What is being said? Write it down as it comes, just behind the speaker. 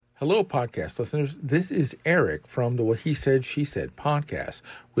Hello, podcast listeners. This is Eric from the What He Said, She Said podcast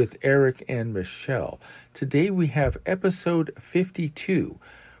with Eric and Michelle. Today we have episode 52.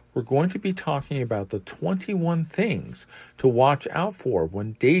 We're going to be talking about the 21 things to watch out for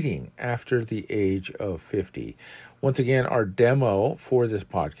when dating after the age of 50. Once again, our demo for this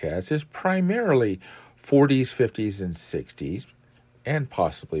podcast is primarily 40s, 50s, and 60s, and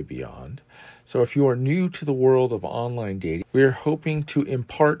possibly beyond. So if you are new to the world of online dating, we're hoping to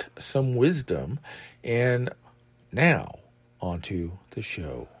impart some wisdom. And now, onto the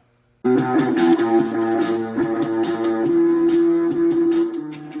show.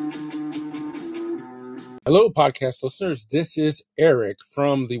 Hello, podcast listeners. This is Eric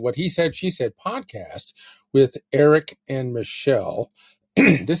from the What He Said, She Said podcast with Eric and Michelle.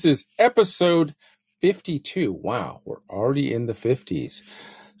 This is episode 52. Wow, we're already in the 50s.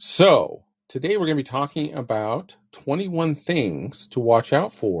 So today we're going to be talking about 21 things to watch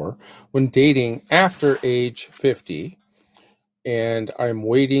out for when dating after age 50. And I'm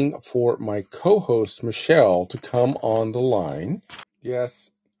waiting for my co-host, Michelle, to come on the line.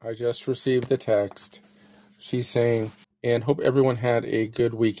 Yes, I just received the text. She's saying, and hope everyone had a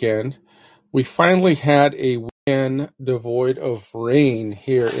good weekend. We finally had a weekend devoid of rain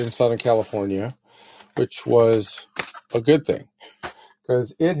here in Southern California, which was a good thing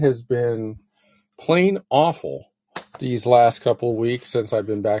because it has been plain awful these last couple of weeks since I've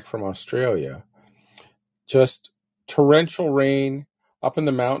been back from Australia. Just torrential rain up in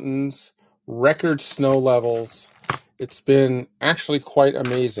the mountains, record snow levels. It's been actually quite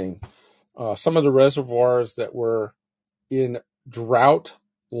amazing. Some of the reservoirs that were in drought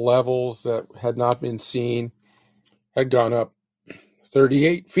levels that had not been seen had gone up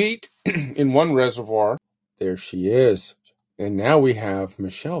 38 feet in one reservoir. There she is. And now we have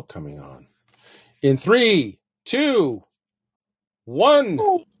Michelle coming on. In 3, 2, 1.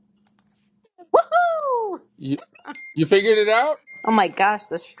 Woohoo! You figured it out? Oh my gosh,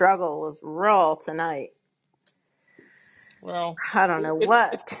 the struggle was real tonight. Well, I don't know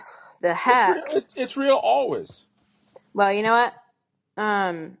what the it's real. heck. It's real always. Well, you know what?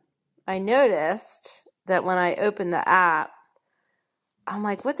 I noticed that when I opened the app, I'm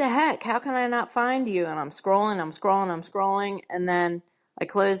like, what the heck? How can I not find you? And I'm scrolling, and then I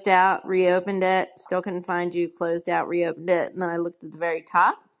closed out, reopened it, still couldn't find you, closed out, reopened it, and then I looked at the very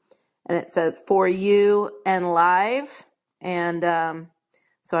top, and it says for you and live, and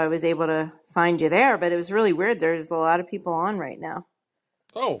so I was able to find you there, but it was really weird. There's a lot of people on right now.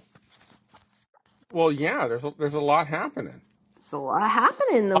 Oh, well, yeah. There's a lot happening, There's a lot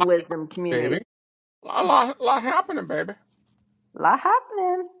happening in the wisdom community. baby. A lot happening, baby. A lot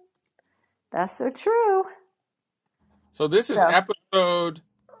happening. That's so true. So this is So episode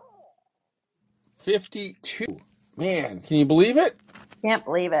 52. Man, can you believe it? can't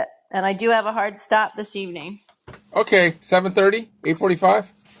believe it. And I do have a hard stop this evening. Okay, 7:30, 8:45.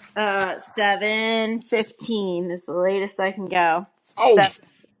 7:15 is the latest I can go. Oh,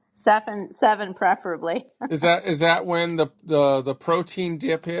 Seven preferably. is that when the protein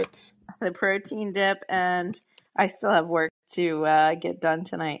dip hits? The protein dip, and I still have work to get done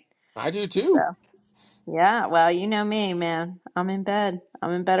tonight. I do too. So yeah, well, you know me, man. I'm in bed.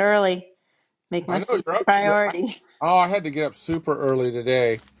 I'm in bed early. Make my I know sleep you're a up. priority. I had to get up super early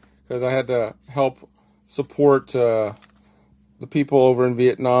today because I had to help support the people over in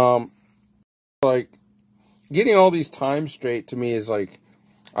Vietnam. Like getting all these times straight to me is like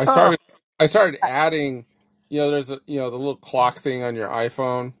I Oh, started I started adding. There's the little clock thing on your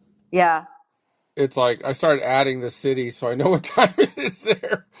iPhone. yeah, It's like I started adding the city so I know what time it is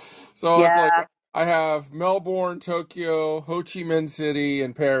there. So it's like yeah. I have Melbourne, Tokyo, Ho Chi Minh City,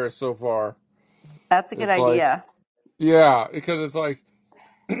 and Paris so far. That's a good It's like, idea. yeah, because it's like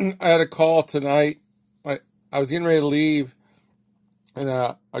I had a call tonight. I was getting ready to leave, and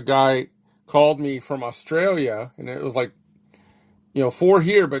a guy called me from Australia, and it was like 4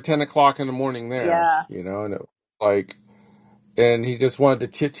 here, but 10 o'clock in the morning there. Yeah. And it was like, and he just wanted to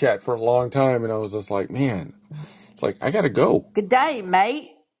chit chat for a long time, and I was just like, man, it's like I gotta go. Good day,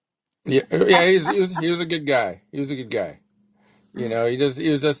 mate. Yeah, yeah, he was a good guy. He was a good guy. He's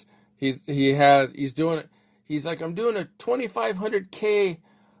doing it. He's like, I'm doing a 2,500K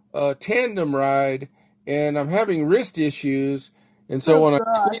tandem ride, and I'm having wrist issues, and so Oh when gosh.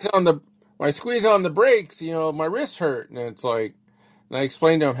 I squeeze on the brakes, my wrists hurt, and it's like, and I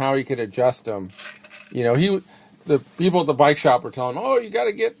explained to him how he could adjust them. The people at the bike shop were telling him, oh, you got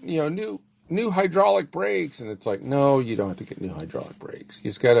to get new hydraulic brakes, and it's like, no, you don't have to get new hydraulic brakes. You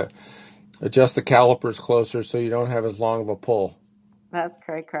just got to adjust the calipers closer so you don't have as long of a pull. That's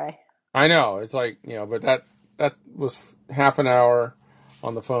cray cray. I know it's like but that was half an hour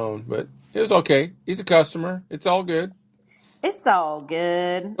on the phone, but it was okay. He's a customer. It's all good. It's all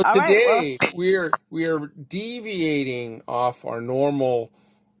good. But All right. Well, today we are deviating off our normal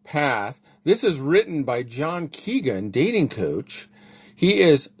path. This is written by John Keegan, dating coach. He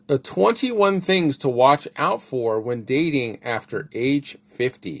is 21 things to watch out for when dating after age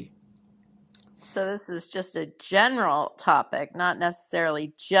 50. so this is just a general topic, not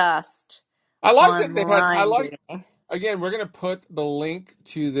necessarily just I like that they had I online like dating. again, we're going to put the link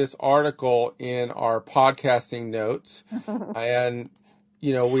to this article in our podcasting notes. And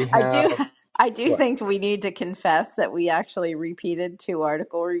we I do have I do what? think we need to confess that we actually repeated 2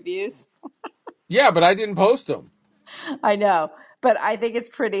 article reviews. Yeah, but I didn't post them. I know, but I think it's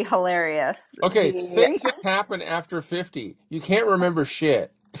pretty hilarious. Okay, The things that happen after 50. You can't remember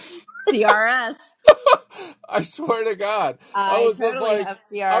shit. CRS. I swear to God. I I was just totally like, have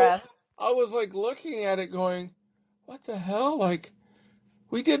I, CRS. I was like looking at it going, what the hell? Like,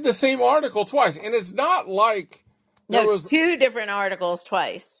 we did the same article twice. And it's not like there No, was 2 different articles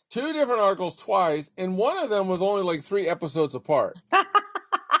twice. two different articles twice, and one of them was only like 3 episodes apart.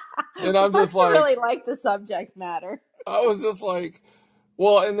 And We I'm just must like, really like the subject matter. I was just like,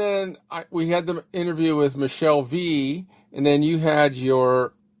 well, and then we had the interview with Michelle V, and then you had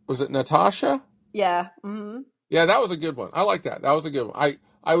was it Natasha? Yeah. Hmm. Yeah, that was a good one. I like that. That was a good one.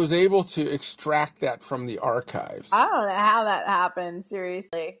 I was able to extract that from the I archives. don't know how that happened,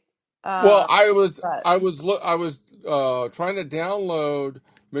 seriously. Well, Uh, but I was trying to download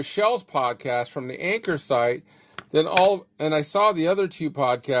Michelle's podcast from the Anchor site. And I saw the other two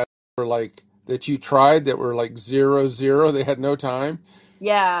podcasts were like that you tried that were like 0, 0. They had no time.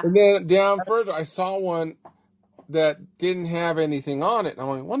 yeah. And then down further, I saw one that didn't have anything on it. And I'm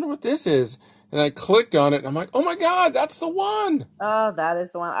like, wonder what this is. And I clicked on it, and I'm like, oh my God, that's the one. Oh, that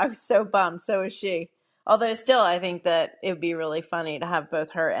is the one. I was so bummed. So was she. Although still, I think that it would be really funny to have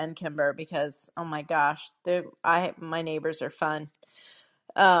both her and Kimber because, oh my gosh, my neighbors are fun.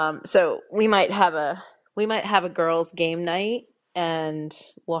 So we might have a girls' game night, and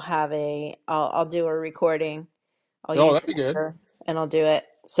I'll do a recording. I'll Oh, use that'd be good. Kimber and I'll do it.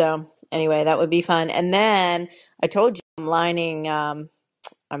 So anyway, that would be fun. And then I told you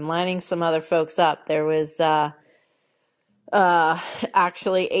I'm lining some other folks up. There was uh,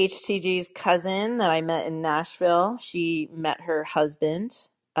 actually, HTG's cousin that I met in Nashville, she met her husband,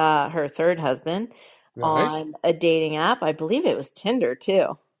 her third husband, Nice. on a dating app. I believe it was Tinder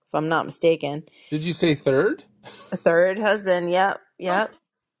too, if I'm not mistaken. Did you say third? A third husband. Yep. Oh, Yep. one,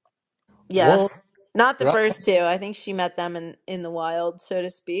 Yes. Not the right, first two. I think she met them in the wild, so to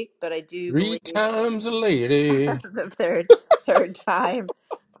speak. But I do three believe times a lady. the third time,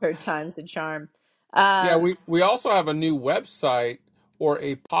 third time's a charm. Yeah, Um, we also have a new website or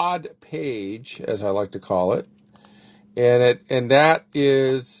a pod page, as I like to call it, and that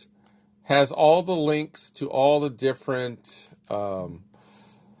is has all the links to all the different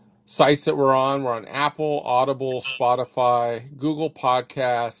sites that we're on. We're on Apple, Audible, Spotify, Google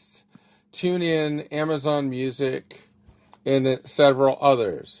Podcasts, TuneIn, Amazon Music, and several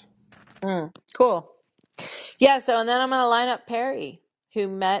others. cool. Yeah, so and then I'm gonna line up Perry, who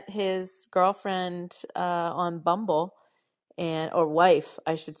met his girlfriend on Bumble or wife,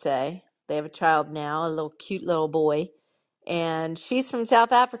 I should say. They have a child now, a little cute little boy, and she's from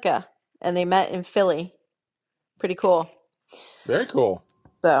South Africa, and they met in Philly. Pretty cool. Very cool.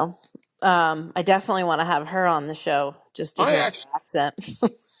 So, I definitely want to have her on the show just to I hear actually her accent.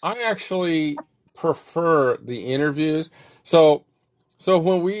 I actually prefer the interviews. So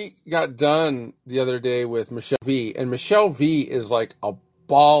when we got done the other day with Michelle V, and Michelle V is like a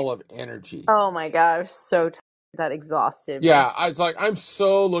ball of energy. Oh my God, I was so tired. That exhausted me. Yeah, I was like, I'm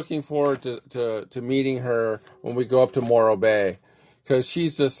so looking forward to meeting her when we go up to Morro Bay, because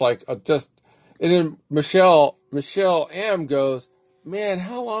she's just like And then Michelle M goes, man,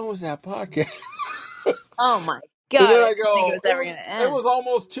 how long was that podcast? Oh my And God, then I I didn't think it go, was ever gonna it end. was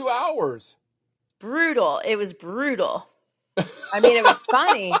almost 2 hours. Brutal. It was brutal. I mean, it was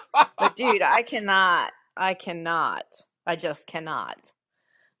funny, but dude, I cannot. I just cannot.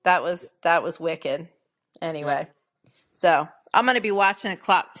 That was wicked. Yeah. Anyway, so I'm gonna be watching the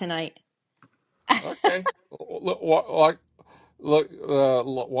clock tonight. Okay.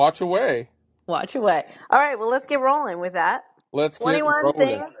 Watch away. Watch away. All right, well, let's get rolling with that. Let's get 21 rolling.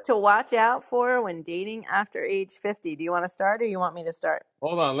 things to watch out for when dating after age 50. Do you want to start or you want me to start?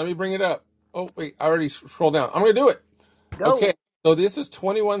 Hold on, let me bring it up. Oh, wait, I already scrolled down. I'm going to do it. Okay, Go. so this is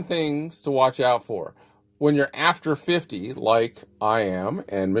 21 things to watch out for. When you're after 50, like I am,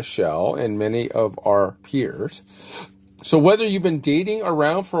 and Michelle, and many of our peers, So whether you've been dating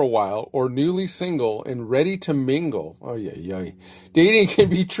around for a while or newly single and ready to mingle, oh yeah, yeah, dating can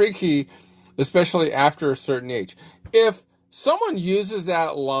be tricky, especially after a certain age. If someone uses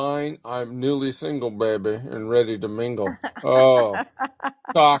that line, "I'm newly single, baby, and ready to mingle," oh,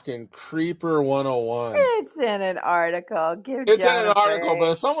 talking creeper 101. It's in an article. Give It's in John an a article,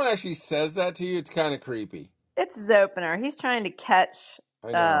 but break. if someone actually says that to you, it's kind of creepy. It's his opener. He's trying to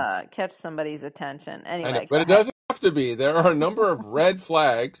I know. catch somebody's attention. I know, Anyway, but go it ahead. doesn't have to be. There are a number of red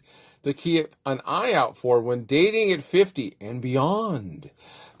flags to keep an eye out for when dating at 50 and beyond.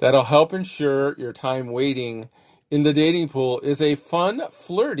 That'll help ensure your time waiting in the dating pool is a fun,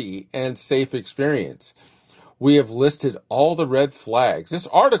 flirty, and safe experience. We have listed all the red flags. This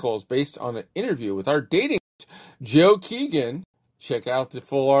article is based on an interview with our dating Joe Keegan. Check out the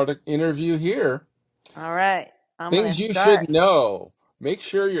full article interview here. All right. I'm going Things to you start. should know. Make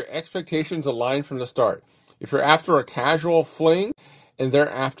sure your expectations align from the start. If you're after a casual fling and they're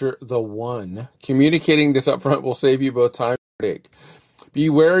after the one, communicating this upfront will save you both time and heartache. Be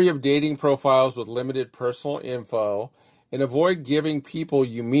wary of dating profiles with limited personal info and avoid giving people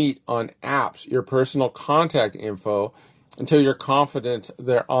you meet on apps your personal contact info until you're confident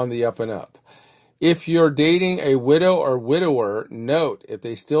they're on the up and up. If you're dating a widow or widower, note if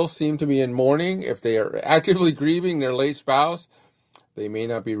they still seem to be in mourning, if they are actively grieving their late spouse, they may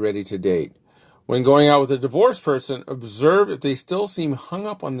not be ready to date. When going out with a divorced person, observe if they still seem hung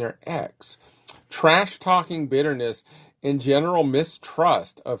up on their ex. Trash talking, bitterness, and general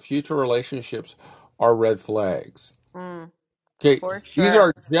mistrust of future relationships are red flags. Mm, Okay, for these sure.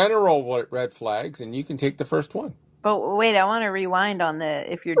 are general red flags, and you can take the first one. But wait, I want to rewind on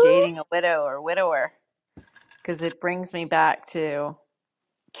the if you're dating a widow or widower, because it brings me back to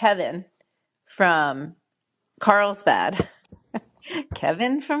Kevin from Carlsbad.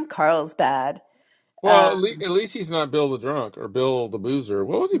 Kevin from Carlsbad. Well, at least he's not Bill the drunk or Bill the boozer.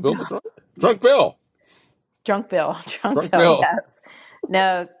 What was he? Bill the drunk? Drunk Bill. Drunk Bill. Drunk Drunk Bill, Bill. yes.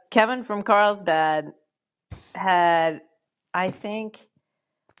 No, Kevin from Carlsbad had, I think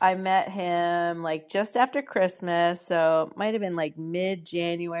I met him like just after Christmas, so it might have been like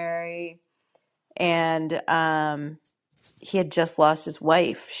mid-January. And he had just lost his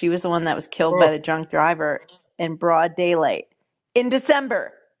wife. She was the one that was killed by Oh, the drunk driver in broad daylight in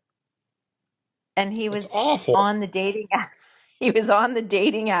December. And he that's was awful. on the dating app. He was on the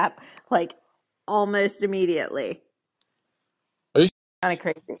dating app like almost immediately. Are you- Kind of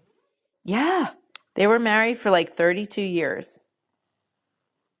crazy. Yeah. They were married for like 32 years.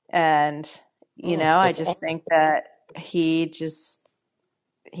 And, Oh, I that's just awful. think that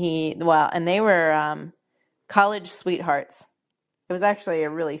well, and they were college sweethearts. It was actually a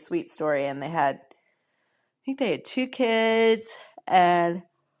really sweet story. And I think they had two kids. And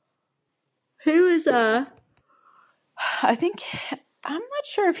he was, I think, I'm not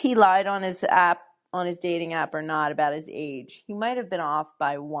sure if he lied on his app, on his dating app or not about his age. He might have been off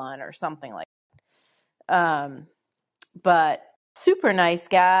by one or something like that. But super nice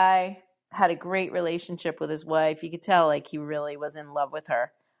guy, had a great relationship with his wife. You could tell like he really was in love with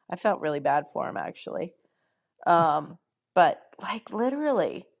her. I felt really bad for him actually. But like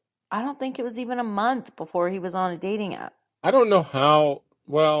literally, I don't think it was even a month before he was on a dating app. I don't know how.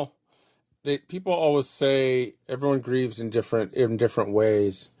 Well, people always say everyone grieves in different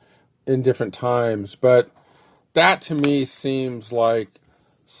ways, in different times, but that to me seems like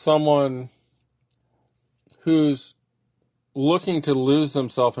someone who's looking to lose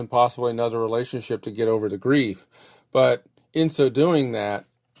themselves in possibly another relationship to get over the grief. But in so doing that,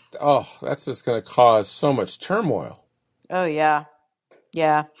 oh, that's just going to cause so much turmoil. Oh yeah.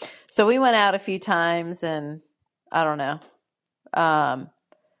 Yeah. So we went out a few times and I don't know. Um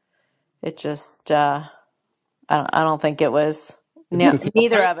it just I don't think it was It no, didn't feel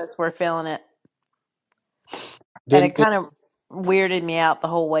neither right. of us were feeling it. And it Didn't kind of weirded me out the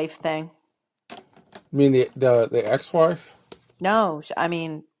whole wife thing. mean the ex-wife? No, I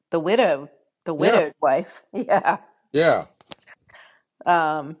mean the Yeah, widowed wife. Yeah. yeah.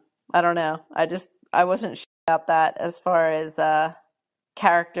 I don't know. I wasn't sure about that as far as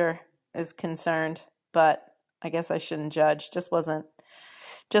character is concerned, but I guess I shouldn't judge. Just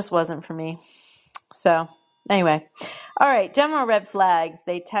wasn't for me. So, anyway. All right, general red flags.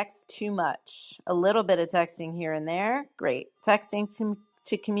 They text too much. A little bit of texting here and there. Great. Texting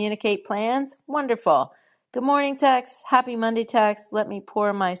to communicate plans. Wonderful. Good morning text. Happy Monday text. Let me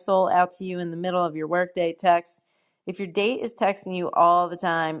pour my soul out to you in the middle of your workday text. If your date is texting you all the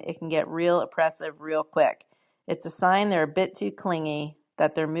time, it can get real oppressive real quick. It's a sign they're a bit too clingy,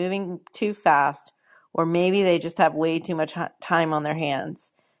 that they're moving too fast, or maybe they just have way too much time on their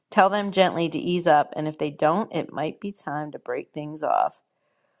hands. Tell them gently to ease up, and if they don't, it might be time to break things off.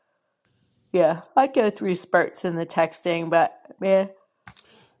 Yeah, I go through spurts in the texting, but man,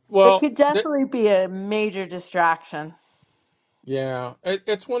 it Well, could definitely be a major distraction. yeah,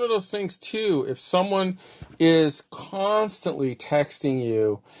 it's one of those things too. If someone is constantly texting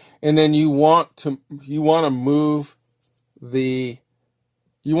you, and then you want to move the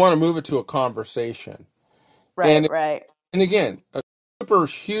you want to move it to a conversation, Right, and right, and again, a super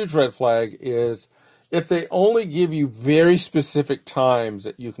huge red flag is if they only give you very specific times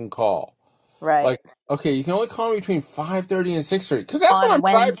that you can call. right. Like, okay, you can only call me between 5:30 and 6:30 because that's when On I'm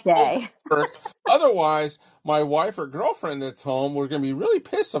driving home from Wednesday. work. Otherwise, my wife or girlfriend that's home, we're going to be really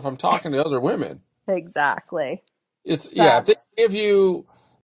pissed if I'm talking to other women. Exactly. It's yeah, if they That's give you,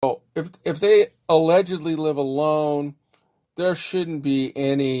 oh, if they allegedly live alone, there shouldn't be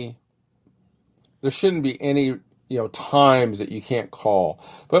any there shouldn't be any times that you can't call.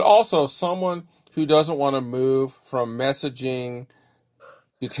 But also someone who doesn't want to move from messaging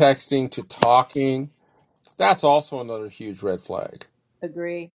to texting to talking, that's also another huge red flag.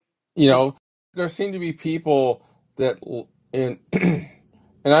 agree. You know, there seem to be people that in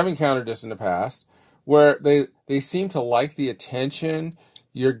and I've encountered this in the past where they seem to like the attention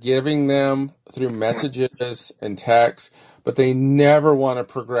you're giving them through messages and texts, but they never want to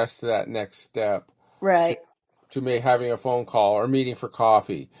progress to that next step to Right. having a phone call or meeting for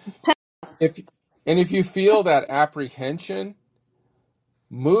coffee. If if you feel that apprehension,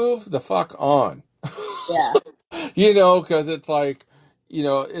 move the fuck on. Yeah. Because it's like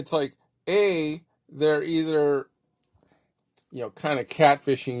A, they're either, kind of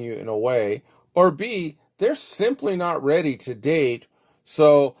catfishing you in a way, or B, they're simply not ready to date.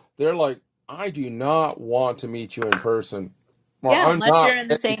 So they're like, I do not want to meet you in person. Or Yeah, I'm unless you're not in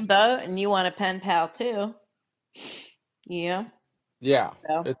the ready. same boat and you want a pen pal too. Yeah. Yeah.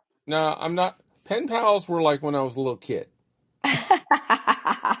 So. It, no, I'm not. Pen pals were like when I was a little kid.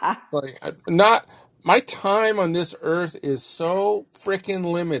 Like, not my time on this earth is so freaking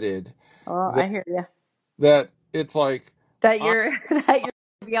limited Well, that I hear you. it's like That I you're that you're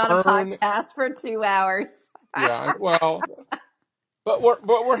gonna be on a earn. podcast for 2 hours. Yeah, well, but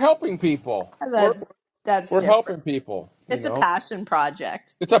we're helping people. We're That's we're different. helping people. It's a passion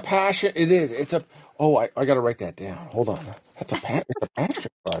project. It's a passion. It is. It's a. Oh, I got to write that down. Hold on. It's a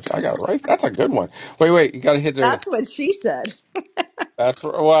passion project. I got to write. That's a good one. Wait. You got to hit there. That's what she said. That's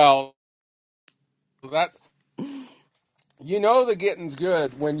well. That the getting's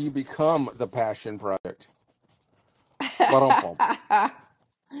good when you become the passion project. Ba-dum-bum.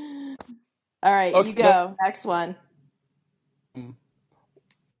 All right, you Okay. go. Next one.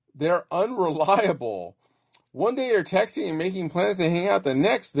 They're unreliable. One day you're texting and making plans to hang out. The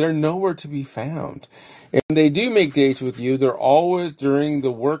next, they're nowhere to be found. And when they do make dates with you, they're always during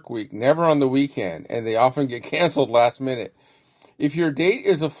the work week, never on the weekend, and they often get canceled last minute. If your date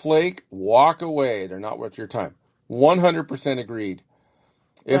is a flake, walk away. They're not worth your time. 100% agreed.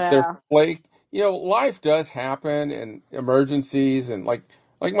 If they're Yeah. flake, life does happen and emergencies and like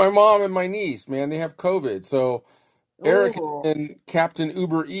my mom and my niece, man, they have COVID. So Eric Ooh. and Captain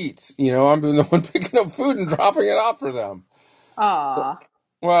Uber Eats, I'm the one picking up food and dropping it off for them. Aw.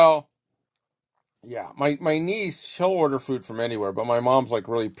 Well, yeah, my niece, she'll order food from anywhere, but my mom's like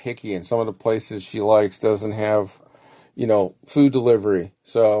really picky, and some of the places she likes doesn't have, food delivery.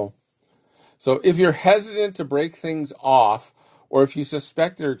 So if you're hesitant to break things off, or if you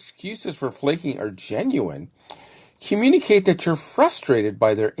suspect their excuses for flaking are genuine, communicate that you're frustrated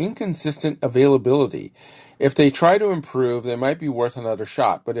by their inconsistent availability. If they try to improve, they might be worth another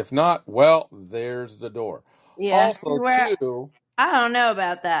shot, but if not, well, there's the door. Yeah. See Also, where too, I don't know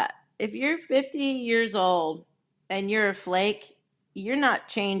about that. If you're 50 years old and you're a flake, you're not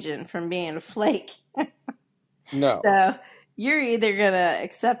changing from being a flake. no. So you're either going to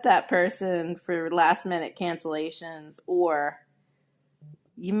accept that person for last minute cancellations or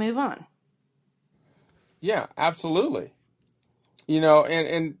you move on. Yeah, absolutely.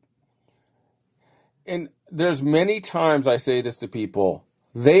 And there's many times I say this to people,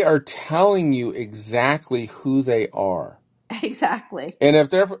 they are telling you exactly who they are. Exactly. And if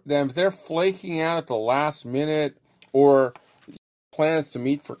they're flaking out at the last minute or plans to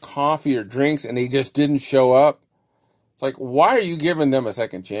meet for coffee or drinks and they just didn't show up, it's like, why are you giving them a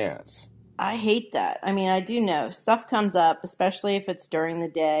second chance? I hate that. I mean, I do know stuff comes up, especially if it's during the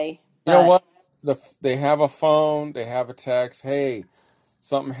day, You know but what? They have a phone, they have a text. Hey,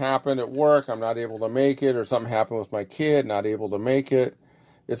 something happened at work, I'm not able to make it, or something happened with my kid, not able to make it.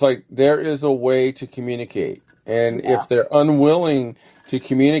 It's like there is a way to communicate. And yeah. if they're unwilling to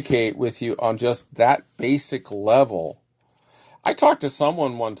communicate with you on just that basic level, I talked to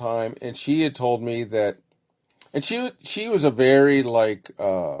someone one time, and she had told me that, and she was a very like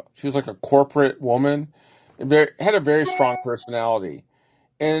she was like a corporate woman, and had a very strong personality.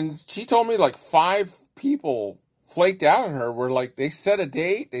 And she told me like five people flaked out on her. Were like they set a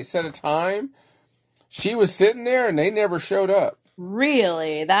date, they set a time. She was sitting there, and they never showed up.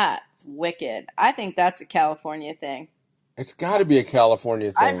 Really? That's wicked. I think that's a California thing. It's got to be a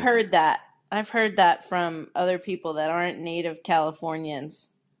California I've thing. heard that. I've heard that from other people that aren't native Californians,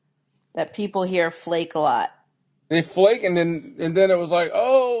 that people here flake a lot. They flake, and then it was like,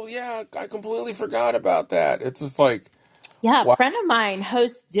 oh yeah, I completely forgot about that. It's just like, Yeah, a wow, friend of mine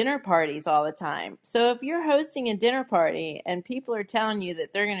hosts dinner parties all the time. So if you're hosting a dinner party and people are telling you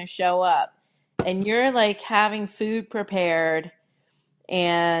that they're going to show up and you're like having food prepared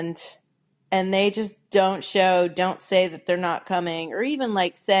and they just don't say that they're not coming or even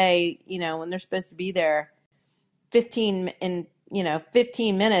like say, when they're supposed to be there 15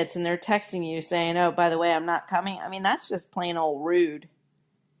 minutes and they're texting you saying, "Oh, by the way, I'm not coming." I mean, that's just plain old rude.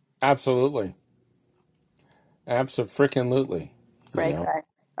 absolutely, absolutely, you Cray know. cray.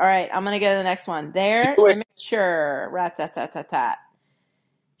 All right, I'm gonna go to the next one. They're Wait, immature. Rat tat tat tat tat.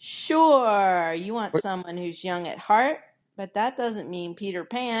 Sure, you want wait, someone who's young at heart, but that doesn't mean Peter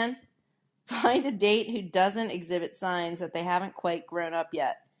Pan. Find a date who doesn't exhibit signs that they haven't quite grown up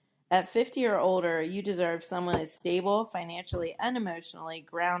yet. At 50 or older, you deserve someone as stable, financially and emotionally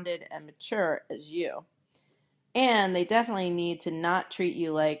grounded and mature as you. And they definitely need to not treat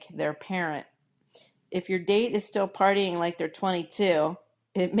you like their parent. If your date is still partying like they're 22,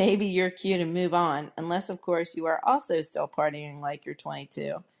 it may be your cue to move on, unless, of course, you are also still partying like you're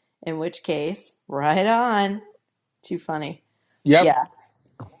 22. In which case, right on. Too funny. yep, Yeah,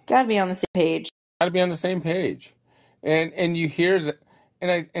 gotta be on the same page. got to be on the same page, and you hear that,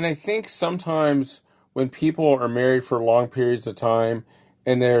 and I think sometimes when people are married for long periods of time,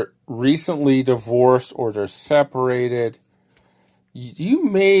 and they're recently divorced or they're separated, you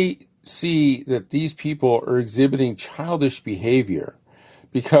may see that these people are exhibiting childish behavior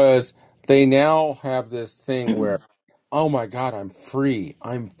because they now have this thing where, oh my God, I'm free.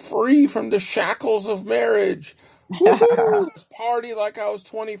 I'm free from the shackles of marriage. Woohoo! Let's party like I was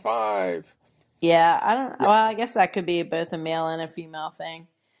 25. Yeah, I don't. Yeah, Well, I guess that could be both a male and a female thing.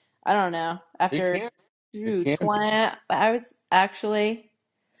 I don't know. it After can. It can be. 20, I was actually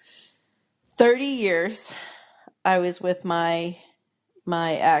 30 years. I was with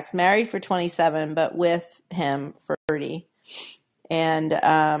my ex, married for 27, but with him for 30. And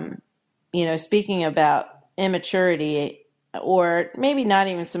speaking about immaturity, or maybe not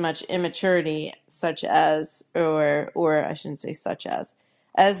even so much immaturity, such as, or I shouldn't say such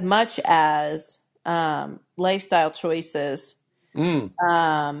as much as lifestyle choices. Mm.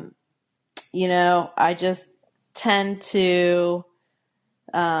 Um, I just tend to,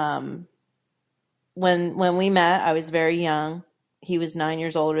 um, when we met, I was very young. He was 9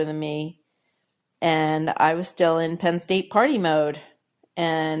 years older than me, and I was still in Penn State party mode.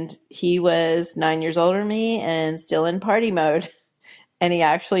 And he was 9 years older than me and still in party mode. And he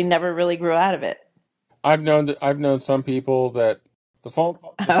actually never really grew out of it. I've known some people that the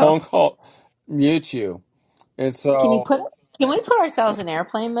Oh, phone call mutes you, and can you so put can we put ourselves in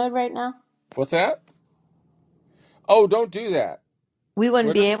airplane mode right now? what's that? Oh, don't do that. We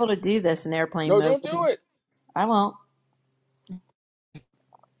wouldn't be Whatever. able to do this in airplane No, mode. don't do it. I won't.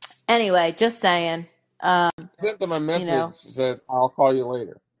 Anyway, just saying. Um, Sent them a you know, message that I'll call you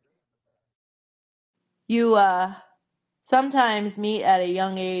later. you sometimes meet at a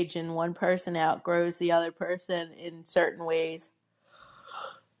young age and one person outgrows the other person in certain ways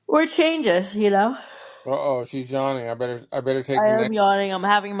or changes. Uh oh, she's yawning. I better take I the am next. yawning. I'm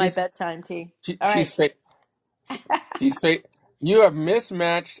having my She's bedtime tea. she, All right. she's fake. She's fake. You have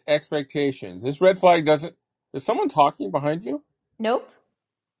mismatched expectations. This red flag doesn't. Is someone talking behind you? Nope.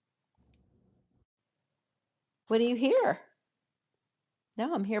 What do you hear?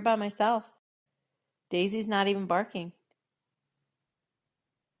 No, I'm here by myself. Daisy's not even barking.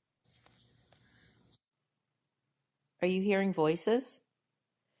 Are you hearing voices?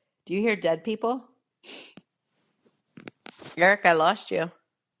 Do you hear dead people? Eric, I lost you.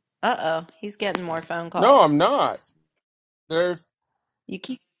 Uh-oh, he's getting more phone No, calls. I'm not. There's You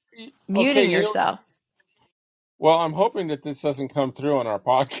keep okay. muting yourself. Well, I'm hoping that this doesn't come through on our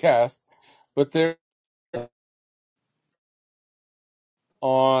podcast, but they're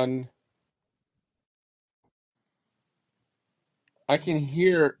on. I can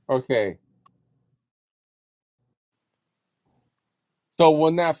hear. Okay, so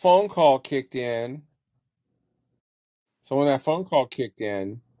when that phone call kicked in,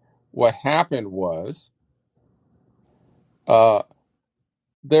 what happened was, Uh,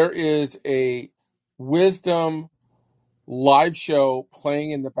 there is a wisdom live show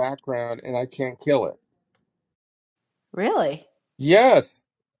playing in the background, and I can't kill it. Really? Yes.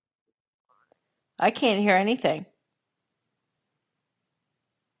 I can't hear anything.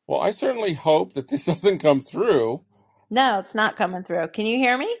 Well, I certainly hope that this doesn't come through. No, it's not coming through. Can you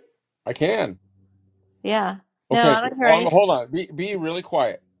hear me? I can. Yeah. No, Okay, I don't hear well, anything. hold on. Be really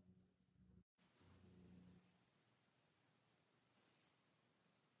quiet.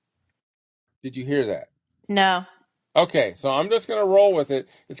 Did you hear that? No. Okay, so I'm just gonna roll with it.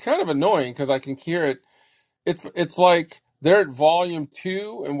 It's kind of annoying because I can hear it. It's like they're at volume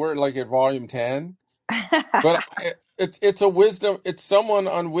 2 and we're like at volume 10. But it's a wisdom. It's someone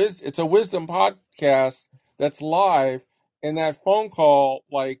on wisdom. It's a wisdom podcast that's live, and that phone call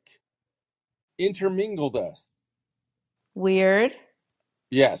like intermingled us. Weird.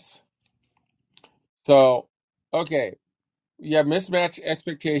 Yes. So, okay. You have mismatched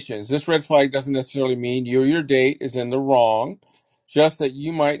expectations. This red flag doesn't necessarily mean you or your date is in the wrong, just that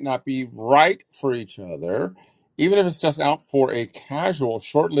you might not be right for each other, even if it's just out for a casual,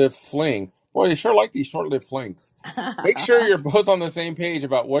 short lived fling. Boy, you sure like these short lived flings. Make sure you're both on the same page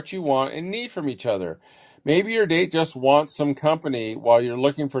about what you want and need from each other. Maybe your date just wants some company while you're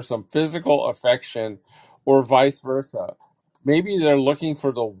looking for some physical affection, or vice versa. Maybe they're looking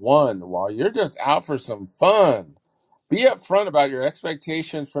for the one while you're just out for some fun. Be upfront about your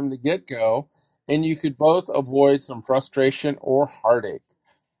expectations from the get go, and you could both avoid some frustration or heartache.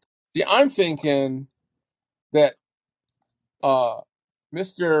 See, I'm thinking that uh,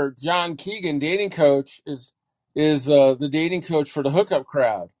 Mr. John Keegan, dating coach, is the dating coach for the hookup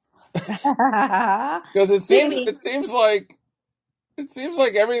crowd because it seems Maybe. it seems like it seems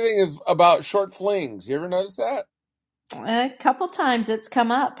like everything is about short flings. You ever notice that A couple times it's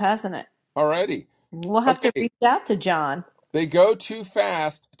come up, hasn't it? already? We'll have to Okay, reach out to John. they go too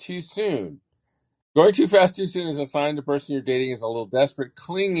fast too soon. Going too fast too soon is a sign the person you're dating is a little desperate,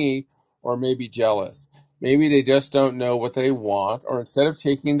 clingy, or maybe jealous. Maybe they just don't know what they want, or instead of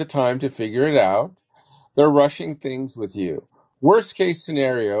taking the time to figure it out, they're rushing things with you. Worst case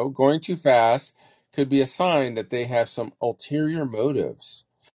scenario, going too fast could be a sign that they have some ulterior motives,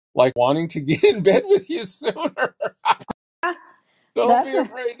 like wanting to get in bed with you sooner. Ah, Don't That's be a,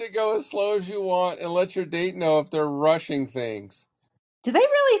 afraid to go as slow as you want and let your date know if they're rushing things. do they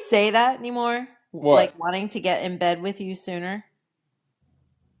really say that anymore? What? Like wanting to get in bed with you sooner?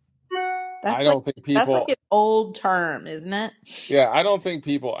 I That's like don't think that's like people, an old term, isn't it? yeah, I don't think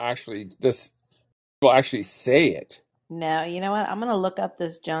people actually just will actually say it. No, you know what? I'm gonna look up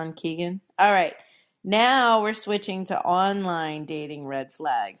this John Keegan. All right. Now we're switching to online dating red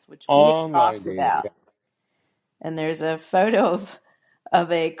flags, which we had Online talked dating. about. Yeah. And there's a photo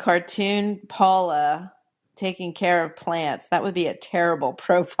of a cartoon Paula taking care of plants. That would be a terrible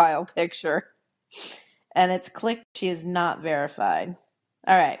profile picture. And it's clicked, she is not verified.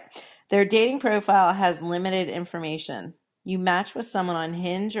 All right. Their dating profile has limited information. You match with someone on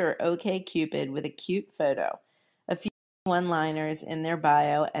Hinge or OkCupid with a cute photo, a few one-liners in their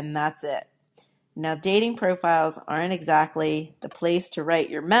bio, and that's it. Now, dating profiles aren't exactly the place to write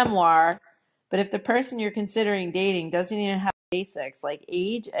your memoir, but if the person you're considering dating doesn't even have basics like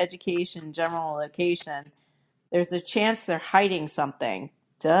age, education, general location, there's a chance they're hiding something.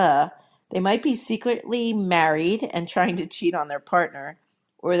 Duh. They might be secretly married and trying to cheat on their partner,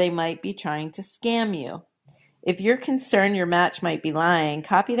 or they might be trying to scam you. If you're concerned your match might be lying,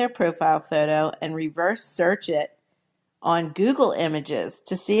 copy their profile photo and reverse search it on Google Images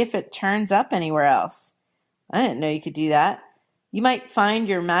to see if it turns up anywhere else. I didn't know you could do that. You might find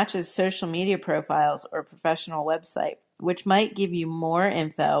your match's social media profiles or professional website, which might give you more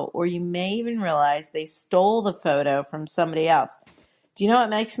info, or you may even realize they stole the photo from somebody else. Do you know what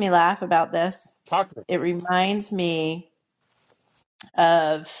makes me laugh about this? Talk to me. It reminds me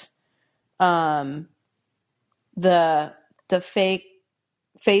of um, the fake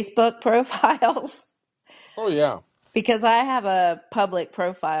Facebook profiles Oh, yeah. because I have a public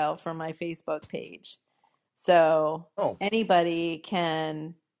profile for my Facebook page. So Oh, anybody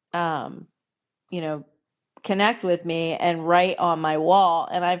can, um, you know, connect with me and write on my wall.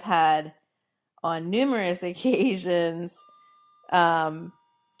 And I've had on numerous occasions um,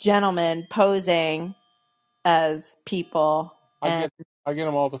 gentlemen posing as people. I And get I get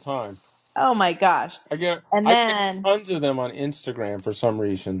them all the time. oh my gosh. And I get then tons of them on Instagram for some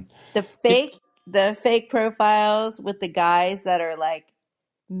reason. the fake the fake profiles with the guys that are like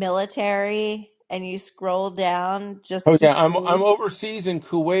military and you scroll down Oh just to yeah, I'm see. overseas in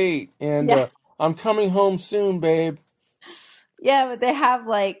Kuwait and Yeah. I'm coming home soon, babe. Yeah, but they have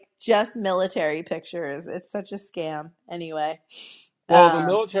like just military pictures. It's such a scam. Anyway, Well, um,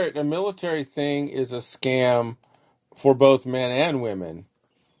 the military thing is a scam for both men and women.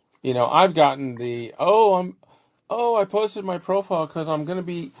 You know, I've gotten the I posted my profile because I'm going to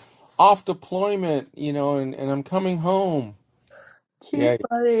be off deployment, you know, and I'm coming home. too Yeah,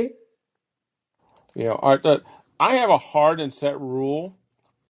 funny. you know, I have a hard and set rule.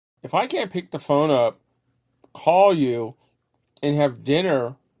 If I can't pick the phone up, call you, and have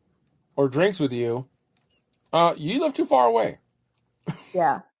dinner or drinks with you, you live too far away.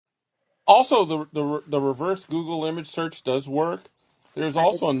 Yeah, Also, the reverse Google image search does work. There's right.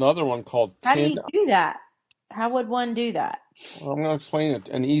 also another one called How do Tin. you do that? How would one do that? Well, I'm going to explain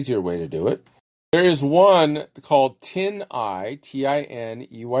an easier way to do it. There is one called TinEye.com.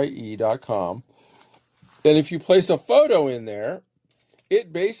 And if you place a photo in there,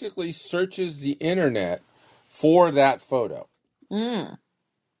 it basically searches the internet for that photo. Mm.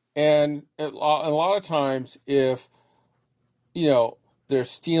 And a lot of times, if, you know, they're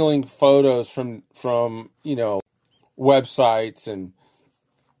stealing photos from, you know, websites, and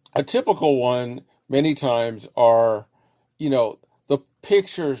a typical one many times are, you know, the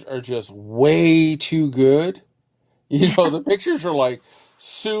pictures are just way too good. You know, the pictures are like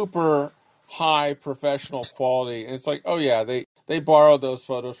super high professional quality. And it's like, oh yeah, they borrowed those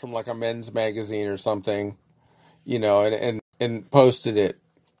photos from like a men's magazine or something, you know, and posted it.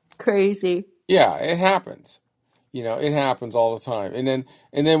 Crazy. Yeah, it happens. You know, it happens all the time. And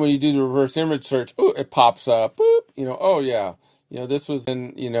then when you do the reverse image search, ooh, it pops up. Boop, you know, oh yeah. You know, this was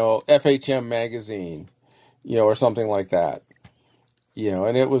in, you know, FHM magazine, you know, or something like that. You know,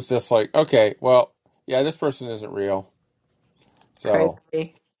 and it was just like, okay, well, yeah, this person isn't real. So,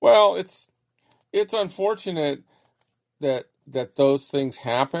 Crazy. well, it's unfortunate that those things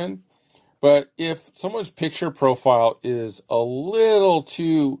happen, but if someone's picture profile is a little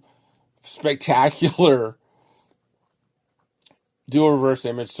too spectacular, do a reverse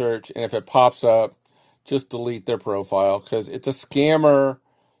image search, and if it pops up, just delete their profile because it's a scammer,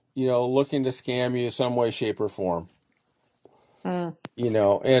 you know, looking to scam you some way, shape, or form. Mm. You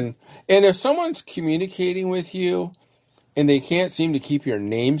know, and if someone's communicating with you and they can't seem to keep your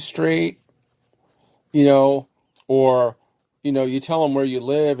name straight, you know, or you know, you tell them where you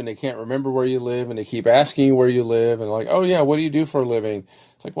live and they can't remember where you live and they keep asking you where you live and like, oh yeah, what do you do for a living?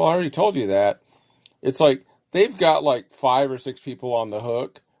 It's like, well, I already told you that. It's like they've got like 5 or 6 people on the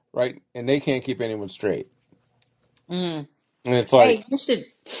hook, right? And they can't keep anyone straight. Mm. And it's like, Hey, you should.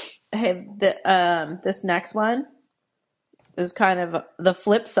 Hey, this next one is kind of the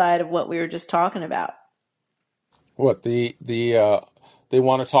flip side of what we were just talking about, what they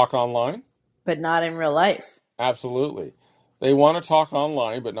want to talk online? but not in real life. Absolutely. They want to talk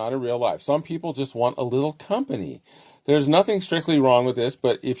online, but not in real life. Some people just want a little company. There's nothing strictly wrong with this,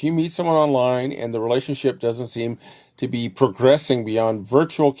 but if you meet someone online and the relationship doesn't seem to be progressing beyond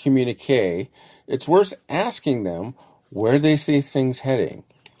virtual communique, it's worth asking them where they see things heading.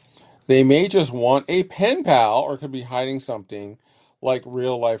 They may just want a pen pal or could be hiding something like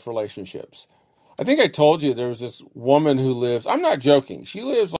real life relationships. I think I told you there was this woman who lives, I'm not joking, she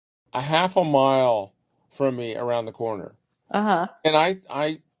lives like a half a mile from me around the corner. Uh-huh. And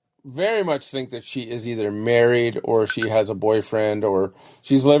I very much think that she is either married or she has a boyfriend or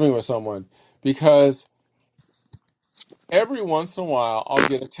she's living with someone because every once in a while I'll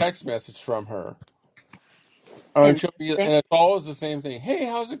get a text message from her. And she'll be, and Interesting. it's always the same thing. Hey,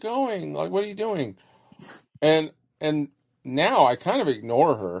 how's it going? Like, what are you doing? And now I kind of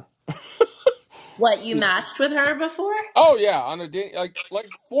ignore her. What, you matched with her before? Oh yeah, on a day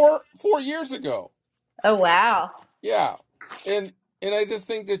like 4 years ago. Oh, wow. Yeah, and and I just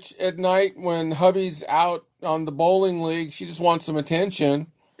think that at night when hubby's out on the bowling league, she just wants some attention.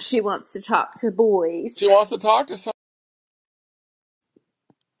 She wants to talk to She boys. wants to talk to some.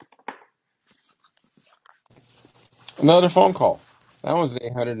 Another phone call. That was an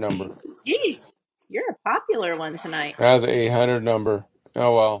 800 number. Jeez, you're a popular one tonight. That was an 800 number.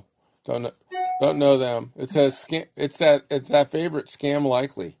 Oh well, don't know, don't know them. It says scam. It's that favorite scam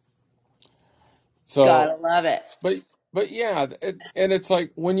likely. So, Gotta love it. but but yeah, and it's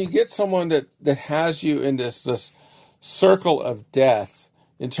like when you get someone that has you in this circle of death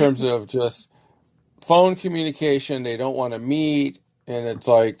in terms of just phone communication. They don't want to meet, and it's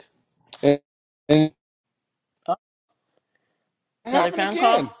like, and Oh, it another happened phone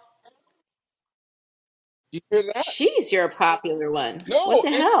call? again. You hear that? Jeez, you're a popular one. What No,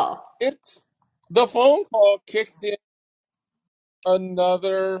 the it's hell? it's the phone call kicks in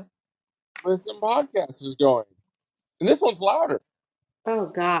another Wisdom podcast is going, and this one's louder. Oh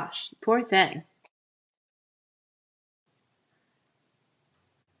gosh, poor thing.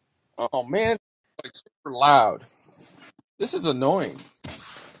 Oh man, it's like super loud. This is annoying.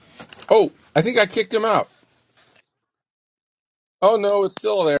 Oh, I think I kicked him out. Oh no, it's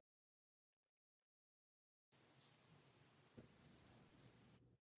still there.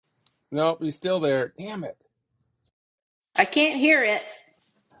 Nope, he's still there. Damn it. I can't hear it.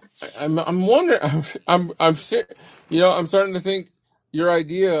 I'm wondering. I'm starting to think your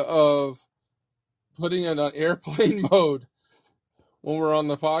idea of putting it on airplane mode when we're on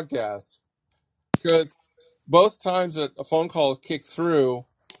the podcast, because both times that a phone call is kicked through,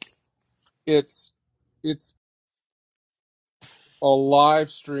 it's it's a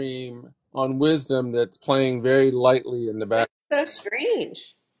live stream on Wisdom that's playing very lightly in the back. So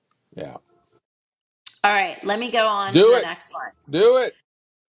strange. Yeah, All right, let me go on to do the it, next one. do it.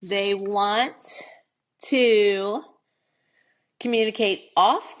 They want to communicate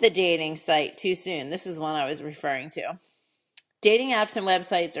off the dating site too soon. This is one I was referring to. Dating apps and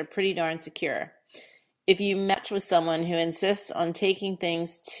websites are pretty darn secure. If you match with someone who insists on taking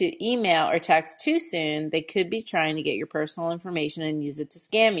things to email or text too soon, they could be trying to get your personal information and use it to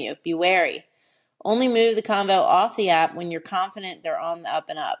scam you. Be wary. Only move the convo off the app when you're confident they're on the up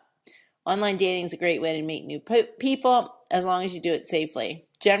and up. Online dating is a great way to meet new people as long as you do it safely.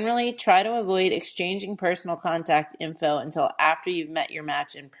 Generally, try to avoid exchanging personal contact info until after you've met your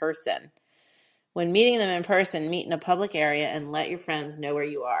match in person. When meeting them in person, meet in a public area and let your friends know where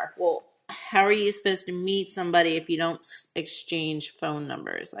you are. Well, how are you supposed to meet somebody if you don't exchange phone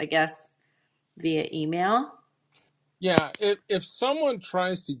numbers? I guess via email? Yeah, if someone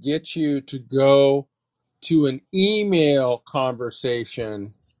tries to get you to go to an email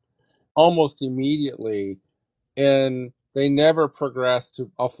conversation almost immediately, and they never progress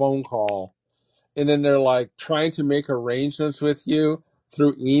to a phone call, and then they're like trying to make arrangements with you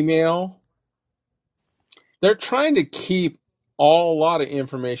through email, they're trying to keep a lot of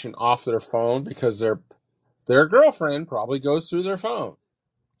information off their phone because their girlfriend probably goes through their phone.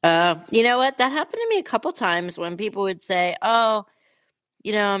 You know what? That happened to me a couple times when people would say, "Oh,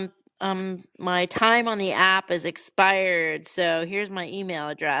 my time on the app is expired, so here's my email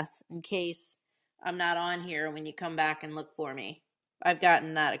address in case I'm not on here when you come back and look for me." I've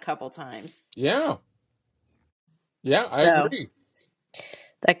gotten that a couple times. Yeah, yeah, I So agree.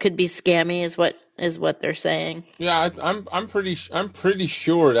 that could be scammy, is what they're saying. Yeah, I'm pretty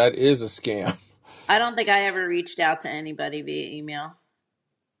sure that is a scam. I don't think I ever reached out to anybody via email.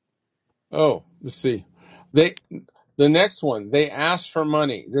 Oh, let's see. They the next one, they ask for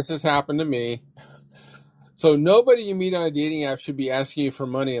money. This has happened to me. So nobody you meet on a dating app should be asking you for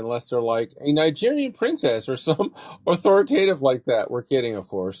money unless they're like a Nigerian princess or some authoritative like that. We're kidding, of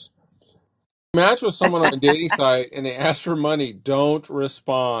course. Match with someone on a dating site and they ask for money, don't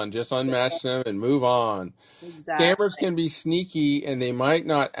respond. Just unmatch them and move on. Scammers Exactly. can be sneaky and they might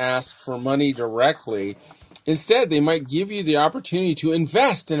not ask for money directly. Instead, they might give you the opportunity to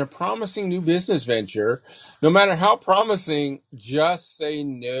invest in a promising new business venture. No matter how promising, just say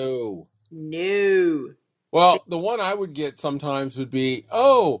no. No. Well, the one I would get sometimes would be,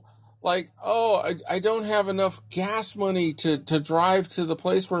 I don't have enough gas money to drive to the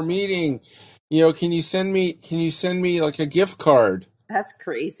place we're meeting. Can you send me like a gift card? That's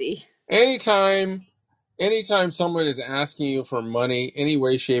crazy. Anytime anytime someone is asking you for money, any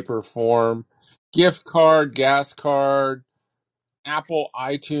way, shape, or form, gift card, gas card, Apple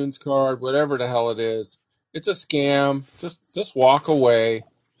iTunes card, whatever the hell it is, it's a scam. Just walk away,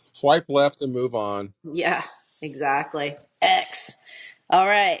 swipe left, and move on. Yeah, exactly. X. All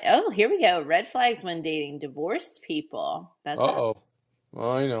right. Oh, here we go. Red flags when dating divorced people. That's Uh up. oh.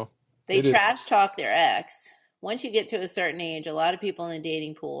 Well, I know They it is. trash talk their ex. Once you get to a certain age, a lot of people in the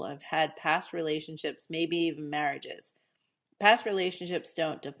dating pool have had past relationships, maybe even marriages. Past relationships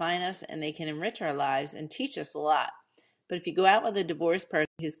don't define us and they can enrich our lives and teach us a lot. But if you go out with a divorced person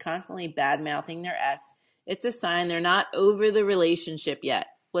who's constantly bad mouthing their ex, it's a sign they're not over the relationship yet.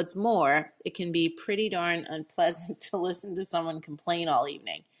 What's more, it can be pretty darn unpleasant to listen to someone complain all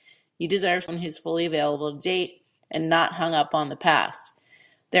evening. You deserve someone who's fully available to date and not hung up on the past.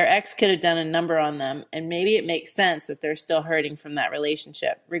 Their ex could have done a number on them, and maybe it makes sense that they're still hurting from that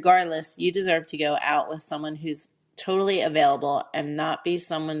relationship. Regardless, you deserve to go out with someone who's totally available and not be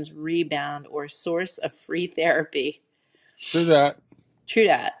someone's rebound or source of free therapy. True that. True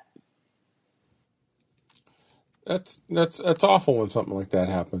that. That's awful when something like that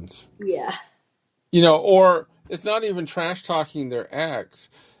happens. Yeah. Or it's not even trash talking their ex.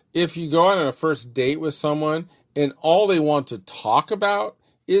 If you go out on a first date with someone and all they want to talk about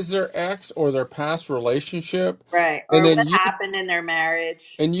is their ex or their past relationship, Right. and Or then what happened in their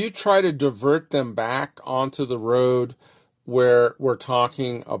marriage. you try to divert them back onto the road where we're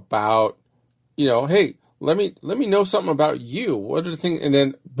talking about, hey, let me know something about you. What are the things? And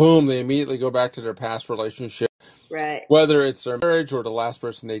then boom, they immediately go back to their past relationship, Right. whether it's their marriage or the last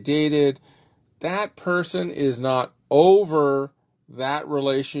person they dated. That person is not over that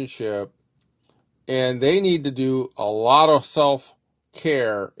relationship, and they need to do a lot of self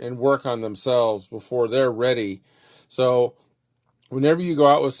care and work on themselves before they're ready. So whenever you go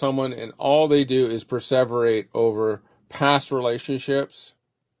out with someone and all they do is perseverate over past relationships,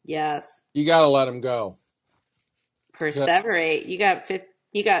 Yes. you got to let them go. Perseverate.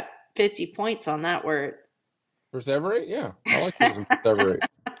 You got 50 points on that word. Perseverate? Yeah, I like using perseverate.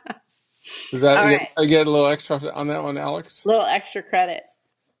 Does that All right. I get a little extra on that one, Alex? Little extra credit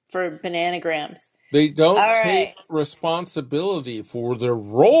for bananagrams. They All don't take right. responsibility for their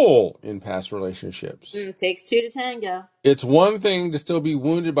role in past relationships. Takes two to tango. It's one thing to still be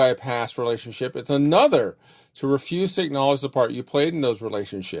wounded by a past relationship. It's another to refuse to acknowledge the part you played in those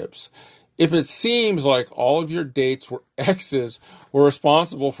relationships. If it seems like all of your dates were exes were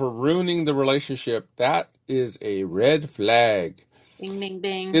responsible for ruining the relationship, that is a red flag. Bing, bing,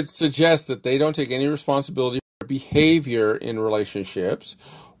 bing. It suggests that they don't take any responsibility for behavior in relationships,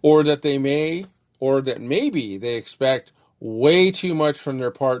 or that maybe they expect way too much from their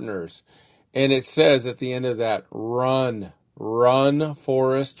partners. And it says at the end of that, run, run,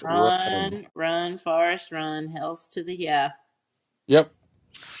 Forrest, run. Run, run, Forrest, run. Hills to the yeah. Yep.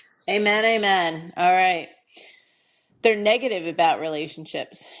 Amen, amen. All right. They're negative about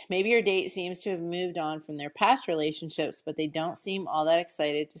relationships. Maybe your date seems to have moved on from their past relationships, but they don't seem all that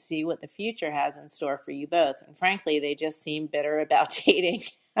excited to see what the future has in store for you both. And frankly, they just seem bitter about dating.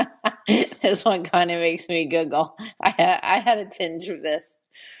 This one kind of makes me giggle. I had a tinge of this.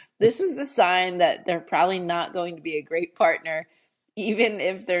 This is a sign that they're probably not going to be a great partner, even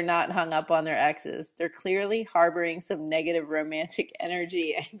if they're not hung up on their exes. They're clearly harboring some negative romantic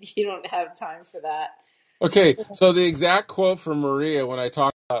energy, and you don't have time for that. Okay, so the exact quote from Maria when I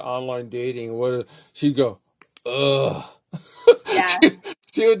talked about online dating, she'd go, ugh. she, Yes.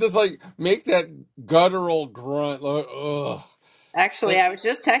 she would just like make that guttural grunt, like, ugh. Actually, And, I was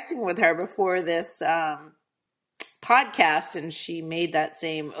just texting with her before this podcast, and she made that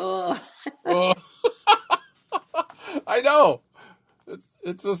same ugh. ugh. I know.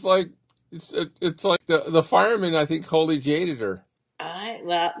 It's just like it's like the fireman. I think wholly jaded her.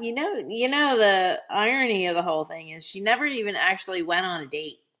 Well, you know the irony of the whole thing is she never even actually went on a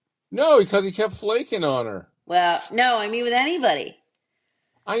date. No, because he kept flaking on her. Well, no, I mean with anybody.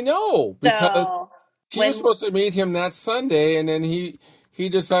 I know because So she was when supposed to meet him that Sunday, and then he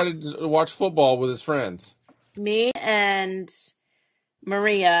decided to watch football with his friends. me and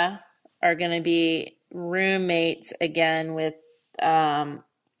Maria are going to be roommates again with, I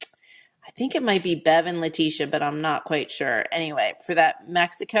think it might be Bev and Letitia, but I'm not quite sure. Anyway, for that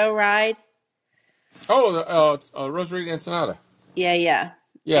Mexico ride, Oh, Rosarita and Sonata. yeah, yeah.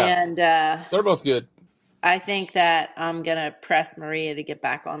 Yeah, And they're both good. I think that I'm going to press Maria to get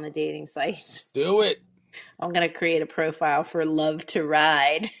back on the dating site. Do it. I'm going to create a profile for Love to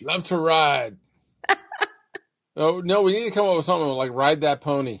Ride. Love to ride. Oh no, we need to come up with something like ride that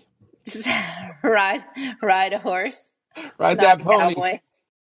pony. ride ride a horse, Ride not that a pony. cowboy.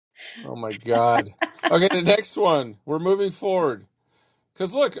 Oh my God. Okay, the next one. We're moving forward.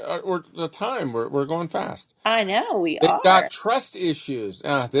 Because look, we're going fast. I know we They've got are. trust issues.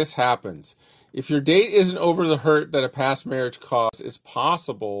 This happens. If your date isn't over the hurt that a past marriage caused, it's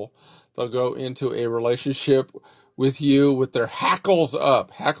possible they'll go into a relationship with you with their hackles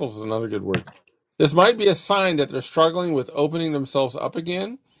up. Hackles is another good word. This might be a sign that they're struggling with opening themselves up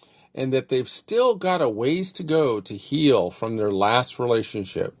again and that they've still got a ways to go to heal from their last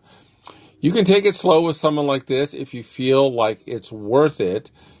relationship. You can take it slow with someone like this if you feel like it's worth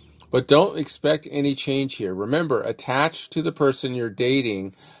it, but don't expect any change here. Remember, attach to the person you're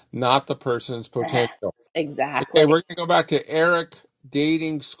dating, not the person's potential. Okay, Exactly. we're going to go back to Eric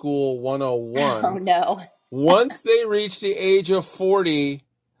Dating School Oh 101. no. Once they reach the age of 40,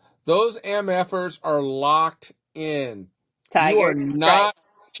 those MFers are locked in. You are Tiger not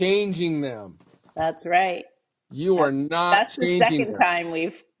stripes. changing them. That's right. You are That's not that's the changing second them. time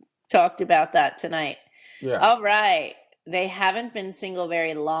we've talked about that tonight. Yeah. All right. They haven't been single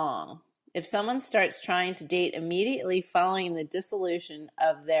very long. If someone starts trying to date immediately following the dissolution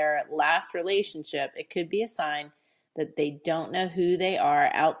of their last relationship, it could be a sign that they don't know who they are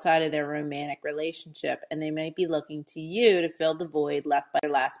outside of their romantic relationship, and they might be looking to you to fill the void left by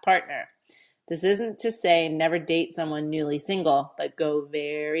their last partner. This isn't to say never date someone newly single, but go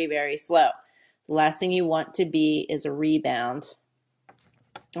very, very slow. The last thing you want to be is a rebound.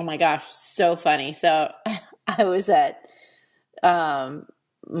 Oh my gosh, so funny. So I was at Um,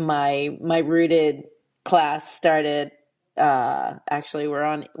 my rooted class started. Actually, we're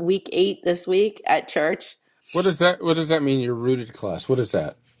on week 8 this week at church. What does that mean? Your rooted class. What is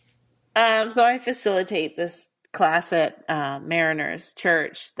that? So I facilitate this class at Mariners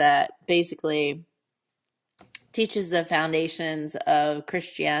Church that basically teaches the foundations of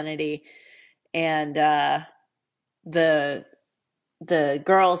Christianity, and the the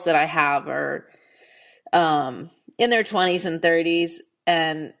girls that I have are in their 20s and 30s,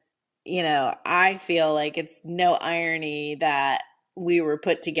 and I feel like it's no irony that we were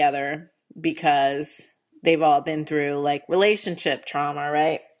put together because they've all been through like relationship trauma,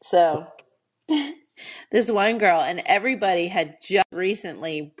 right? So this one girl, and everybody had just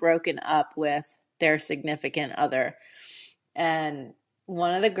recently broken up with their significant other. And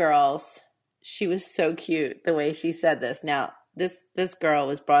one of the girls, she was so cute the way she said this. Now, this girl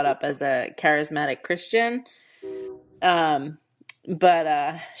was brought up as a charismatic Christian. But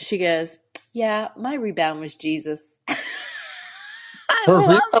she goes, "Yeah, my rebound was Jesus." I Her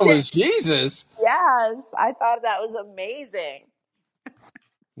loved rebound it. was Jesus. Yes, I thought that was amazing.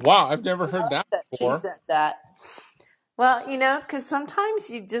 Wow, I've never heard Love that that she before. said that. Well, because sometimes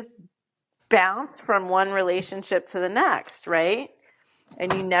you just bounce from one relationship to the next, right?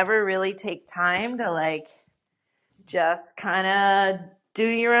 And you never really take time to like just kind of do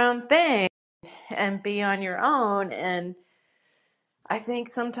your own thing and be on your own. And I think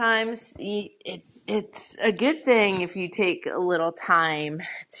sometimes it's a good thing if you take a little time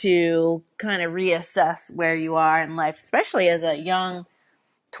to kind of reassess where you are in life, especially as a young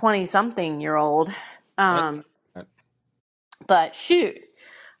 20 something year old. I, Um, but shoot,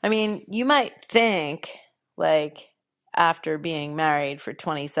 I mean, you might think like after being married for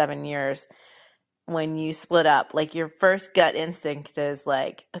 27 years, when you split up, like your first gut instinct is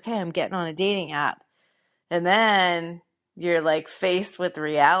like, okay, I'm getting on a dating app. And then you're like faced with the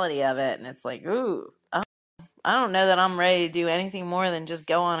reality of it. And it's like, ooh, I don't know that I'm ready to do anything more than just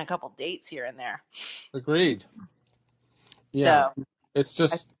go on a couple dates here and there. agreed. Yeah, So, it's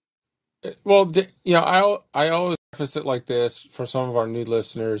I, just well, I always preface it like this for some of our new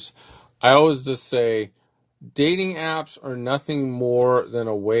listeners. I always just say dating apps are nothing more than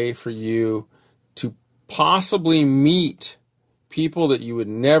a way for you to possibly meet people that you would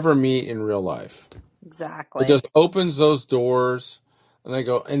never meet in real life. It exactly. just opens those doors, and I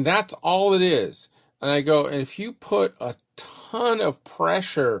go, and that's all it is. And I go, and if you put a ton of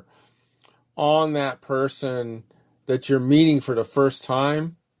pressure on that person that you're meeting for the first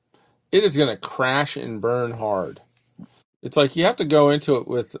time, it is going to crash and burn hard. It's like you have to go into it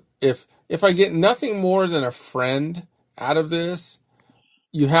with if I get nothing more than a friend out of this,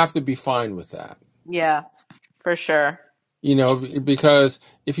 you have to be fine with that. Yeah, for sure. Because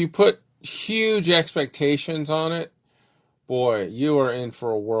if you put huge expectations on it, boy, you are in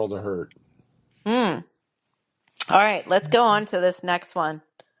for a world of hurt. Hmm. All right, let's go on to this next one.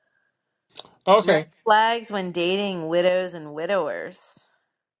 Red Okay, flags when dating widows and widowers.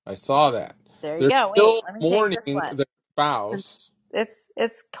 I saw that. There you They're go. Wait, still let me take mourning this one. their spouse. It's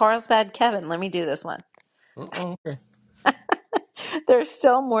Carlsbad Kevin. Let me do this one. Oh, okay. They're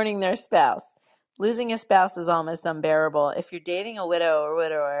still mourning their spouse. Losing a spouse is almost unbearable. If you're dating a widow or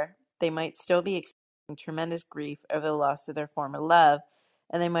widower, they might still be experiencing tremendous grief over the loss of their former love,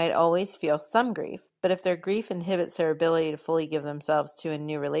 and they might always feel some grief. But if their grief inhibits their ability to fully give themselves to a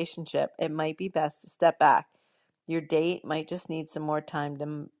new relationship, it might be best to step back. Your date might just need some more time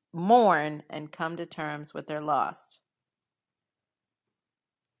to mourn and come to terms with their loss.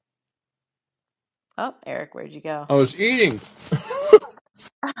 Oh, Eric, where'd you go? I was eating.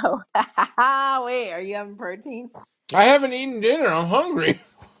 Oh, wait, are you having protein? I haven't eaten dinner. I'm hungry.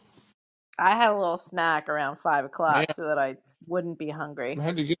 I had a little snack around 5 o'clock Man, so that I wouldn't be I hungry.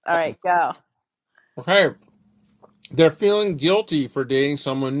 had to get All something. right, go. Okay. They're feeling guilty for dating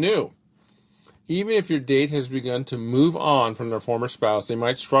someone new. Even if your date has begun to move on from their former spouse, they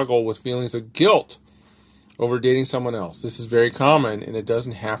might struggle with feelings of guilt over dating someone else. This is very common, and it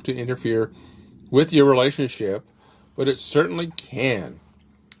doesn't have to interfere with your relationship, but it certainly can.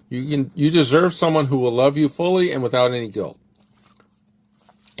 You deserve someone who will love you fully and without any guilt.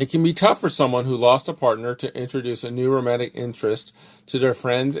 It can be tough for someone who lost a partner to introduce a new romantic interest to their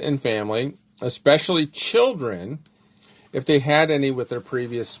friends and family, especially children, if they had any with their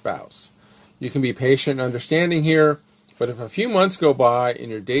previous spouse. You can be patient and understanding here, but if a few months go by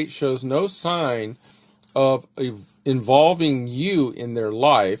and your date shows no sign of involving you in their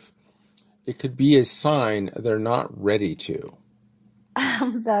life, it could be a sign they're not ready to.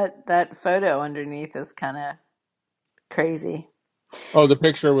 That photo underneath is kind of crazy. Oh, the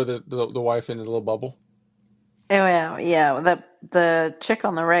picture with the wife in the little bubble? Oh yeah, yeah. The chick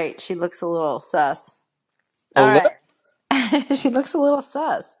on the right, she looks a little sus. A All lip? right. She looks a little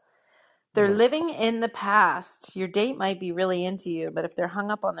sus. They're Oh, living in the past. Your date might be really into you, but if they're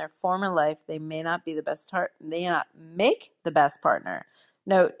hung up on their former life, they may not be the best they may not make the best partner.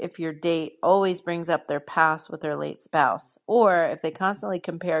 Note if your date always brings up their past with their late spouse, or if they constantly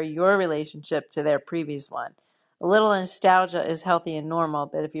compare your relationship to their previous one. A little nostalgia is healthy and normal,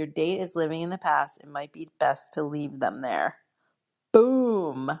 but if your date is living in the past, it might be best to leave them there.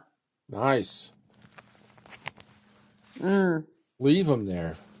 Boom. nice. Mm. Leave them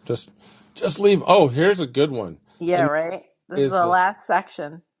there. Just leave. Oh, here's a good one. Yeah, And right? This is is the last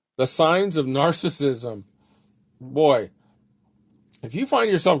section. the signs of narcissism. Boy, if you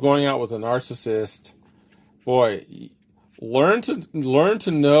find yourself going out with a narcissist, boy, learn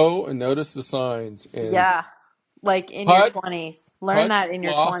to know and notice the signs and Yeah. Like in your cut 20s. Learn cut that your in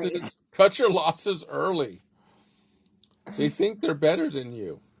your 20s. losses. Cut your losses early. They think they're better than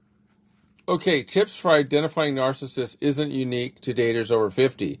you. Okay, tips for identifying narcissists isn't unique to daters over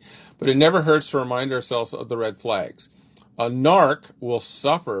 50, but it never hurts to remind ourselves of the red flags. A narc will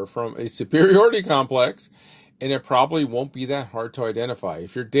suffer from a superiority complex, and it probably won't be that hard to identify.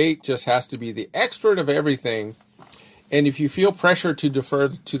 If your date just has to be the expert of everything, and if you feel pressure to defer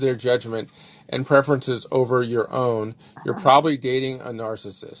to their judgment and preferences over your own, you're probably dating a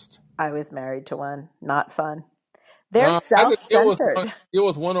narcissist. I was married to one. Not fun. They're I had to self-centered. deal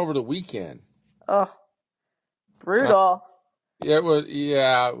with one over the weekend. Oh, Uh, brutal. it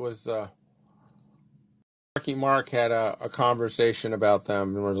was. Marky Mark had a conversation about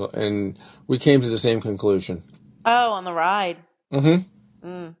them, and we came to the same conclusion. Oh, on the ride. Mm-hmm.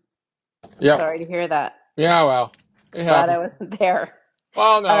 Mm, I'm Yep. sorry to hear that. Yeah. Well, it Glad I happened. wasn't there. Well,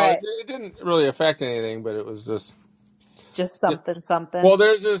 All no, right. it didn't really affect anything, but it was just. Just something, something. Well,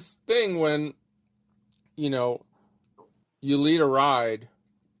 there's this thing when you know you lead a ride,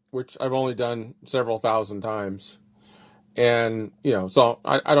 which I've only done several thousand times, and so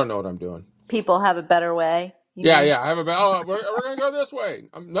I don't know what I'm doing. People have a better way, you Yeah, mean? yeah. I have a bell. We're gonna go this way.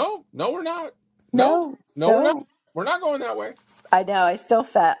 No, no, we're not. No, No, no, we're not. no. We're not going that way. I know. I still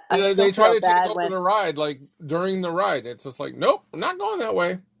They try feel to take bad over when the ride, like during the ride. It's just like, nope, I'm not going that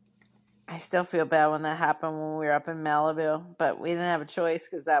way. I still feel bad when that happened when we were up in Malibu, but we didn't have a choice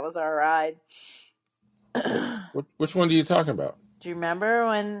because that was our ride. Do Which one are you talking about? you remember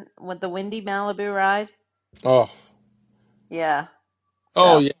when with the windy Malibu ride? Oh, Yeah.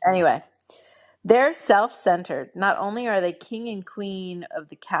 oh So yeah. anyway, they're self-centered. Not only are they king and queen of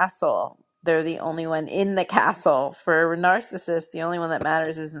the castle, they're the only one in the castle. For narcissists, the only one that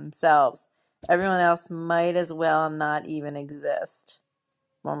matters is themselves. Everyone else might as well not even exist.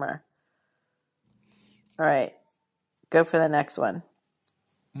 Bummer. All right, go for the next one.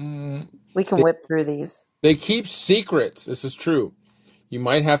 Mm, We can they, whip through these. they keep secrets. This is true. You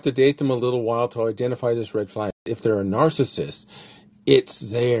might have to date them a little while to identify this red flag. If they're a narcissist, it's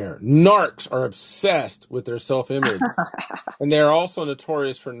there. Narcs are obsessed with their self-image, and they're also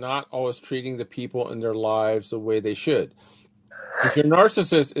notorious for not always treating the people in their lives the way they should. If your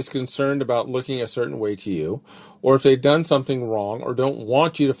narcissist is concerned about looking a certain way to you, or if they've done something wrong or don't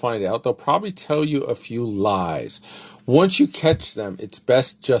want you to find out, they'll probably tell you a few lies. Once you catch them, it's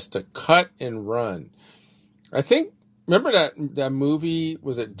best just to cut and run. I think, remember that movie,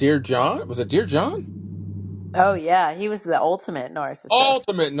 was it Dear John? Was it Dear John? Oh yeah, he was the ultimate narcissist.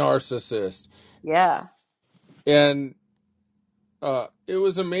 Ultimate narcissist. Yeah, And it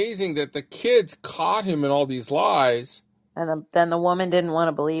was amazing that the kids caught him in all these lies. and then the woman didn't want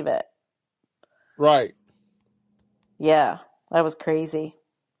to believe it. Right. Yeah, that was crazy.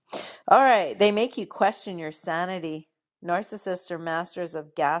 All right, they make you question your sanity. Narcissists are masters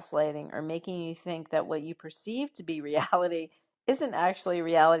of gaslighting or making you think that what you perceive to be reality isn't actually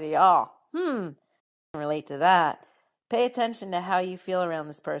reality at all. I can relate to that. Pay attention to how you feel around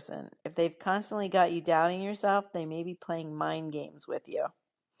this person. If they've constantly got you doubting yourself, they may be playing mind games with you.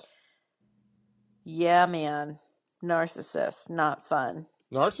 Yeah, man. Narcissists, not fun.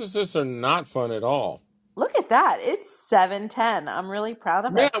 Narcissists are not fun at all. Look at that. It's 7:10. I'm really proud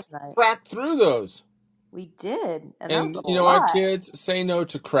of Man, us we tonight. cracked through those. We did, and that was And a you know what, lot. kids? Say no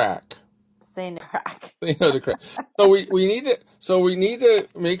to crack. Say no crack. Say no to crack.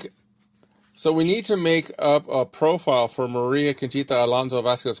 We need to make up a profile for Maria Conchita Alonso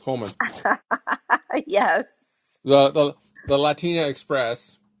Vasquez Coleman, Yes. the Latina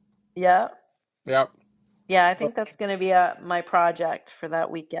Express. Yeah. Yep. Yeah, I think that's going to be my project for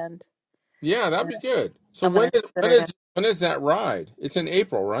that weekend. Yeah, that'd be good. So I'm going to sit her down. when is that ride? It's in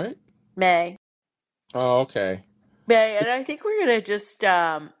April, right? May. Oh, okay. May, and I think we're going to just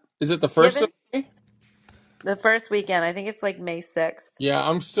Is it the give first of it. May? The first weekend, I think it's like May 6th. Yeah,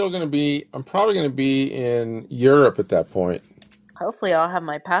 I'm probably gonna be in Europe at that point. Hopefully, I'll have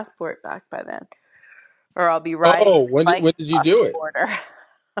my passport back by then, or I'll be riding Oh, my bike when did you across do the it? border.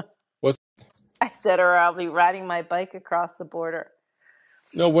 Was I said, or I'll be riding my bike across the border.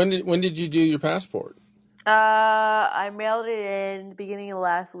 no, when did you do your passport? I mailed it in the beginning of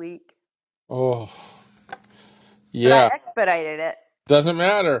last week, Oh, but I yeah, expedited it. doesn't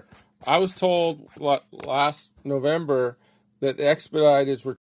matter. I was told last November that the expediteds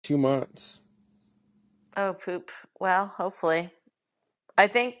were 2 months. Oh, poop. Well, hopefully. I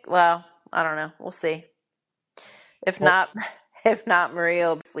think, well, I don't know. We'll see. If Oh, not, if not, Maria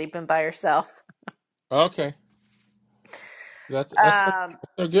will be sleeping by herself. okay, that's Um,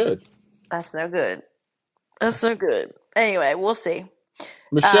 no good. that's no good. That's no good. Anyway, we'll see.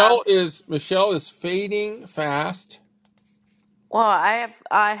 Um, Michelle is fading fast. well,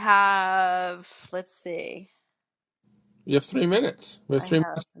 let's see. You have 3 minutes. We have I three have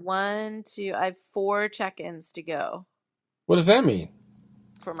minutes. I have 4 check-ins to go What does that mean?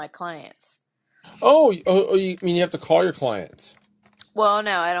 for my clients. You mean you have to call your clients? Well,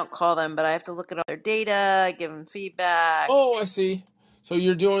 no, I don't call them, but I have to look at all their data, give them feedback. Oh, I see. So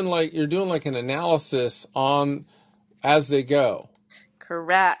you're doing like an analysis on as they go.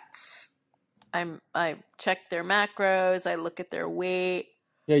 Correct. I check their macros, I look at their weight,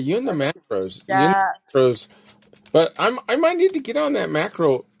 Yeah, you and the I look at their macros. You and the steps. macros. But I might need to get on that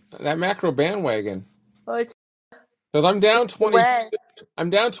macro bandwagon Oh, because it's the way. I'm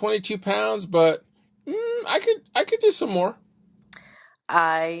down 22 pounds, but I could do some more.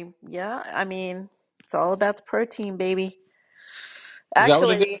 Yeah, I mean, it's all about the protein, baby. Is that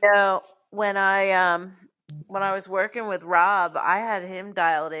what it is? Actually, when I was working with Rob, I had him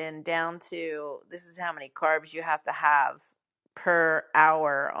dialed in down to this is how many carbs you have to have per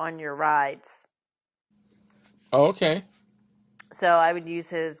hour on your rides. Oh, okay. So I would use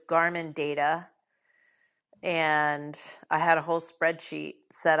his Garmin data, and I had a whole spreadsheet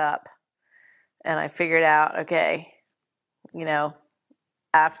set up, and I figured out, okay, you know,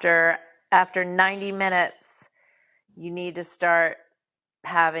 after 90 minutes, you need to start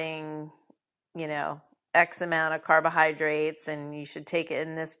having, you know, X amount of carbohydrates, and you should take it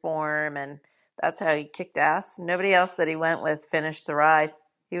in this form. And that's how he kicked ass. Nobody else that he went with finished the ride.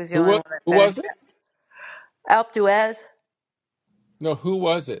 He was the only one that Who was finished it? it. Alp d'Huez. No, who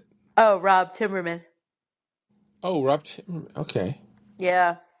was it? Oh, Rob Timmerman. Oh, Rob. Okay.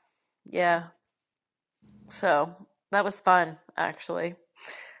 Yeah, yeah. So that was fun, actually.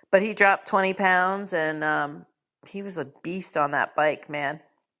 But he dropped 20 pounds, and he was a beast on that bike, man.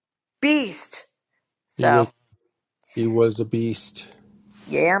 Beast. He So, was he was a beast.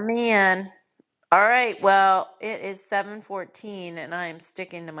 yeah, man. All right. Well, it is 7:14 and I am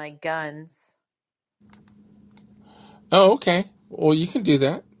sticking to my guns. Oh, okay. Well, you can do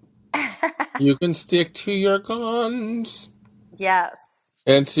that. You can stick to your guns. Yes.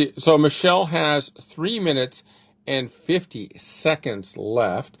 And see, so Michelle has 3 minutes and 50 seconds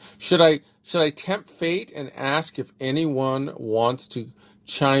left. Should I tempt fate and ask if anyone wants to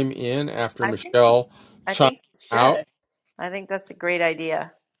chime in after I think Michelle I chimes think you out? should. I think that's a great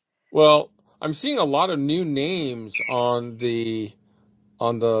idea. Well, I'm seeing a lot of new names on the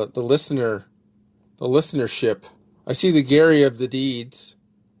listenership. I see the Gary of the Deeds.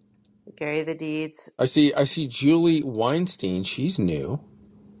 Gary the Deeds. I see Julie Weinstein. She's new.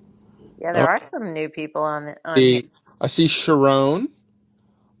 Yeah, Uh, there are some new people on here. the I see Sharon,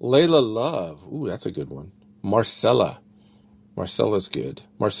 Layla Love. Ooh, that's a good one. Marcella. Marcella's good.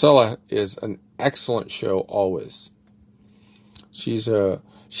 Marcella is an excellent show always. She's a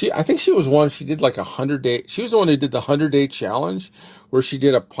she. I think she was one. She did like 100 day. She was the one who did the 100 day challenge, where she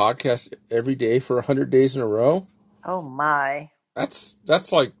did a podcast every day for 100 days in a row. Oh my. That's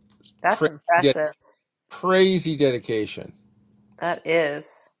like That's crazy, impressive. crazy dedication. That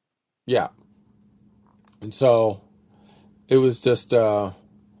is. Yeah, and so it was just that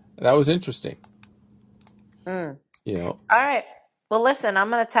was interesting. Mm. You know, All right. Well, listen, I'm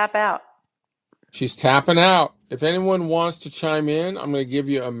going to tap out. she's tapping out. If anyone wants to chime in, I'm going to give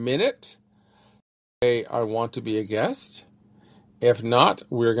you a minute. Hey, I want to be a guest. If not,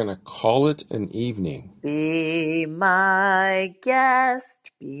 we're going to call it an evening. Be my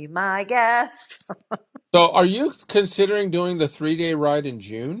guest. Be my guest. So, are you considering doing the 3 day ride in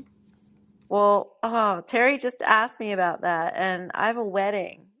June Well, oh, Terry just asked me about that, and I have a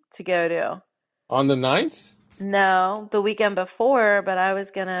wedding to go to. on the 9th? No, the weekend before, but I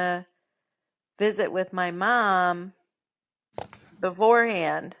was gonna visit with my mom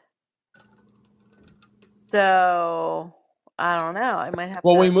beforehand. So I don't know. I might have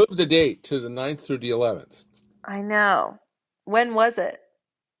Well, we to. moved the date to the 9th through the 11th. I know. When was it?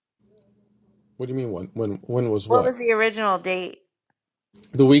 What do you mean when was What what? was the original date?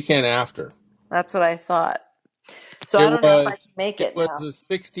 The weekend after. That's what I thought. So I It don't know if I was can make it it was now.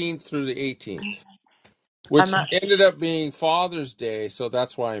 the 16th through the 18th, I'm which not. ended up being Father's Day, so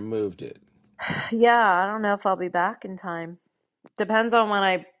that's why I moved it. Yeah, I don't know if I'll be back in time. Depends on when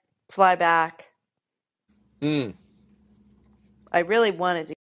I fly back. Mm, I really wanted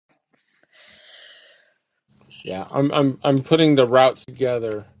to. yeah, I'm putting the routes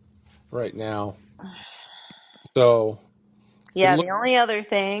together right now. So it Yeah, look the only other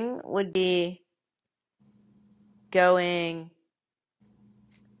thing would be going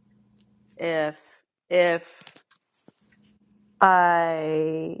if if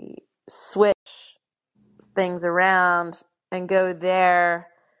I switch things around and go there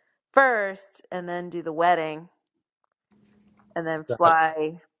first and then do the wedding and then that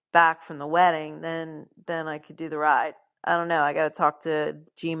fly back from the wedding, then I could do the ride. I don't know. I got to talk to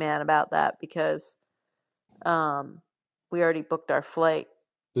G-Man about that because um we already booked our flight.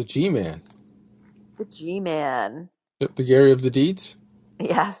 the G-Man, The G-Man. the Gary of the Deeds.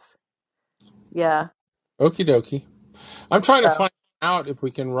 Yes. Yeah. Okie dokie. I'm trying to So, find out if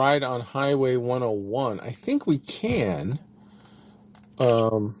we can ride on Highway 101. I think we can.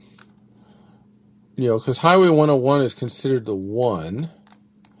 Um, because Highway 101 is considered the one,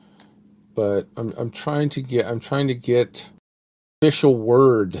 but I'm trying to get official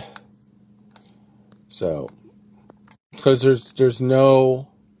word. So, because there's no.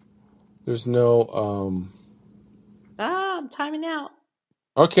 I'm timing out.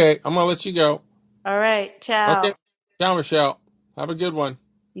 Okay, I'm gonna let you go. All right. Okay, Ciao. ciao, Michelle. Have a good one.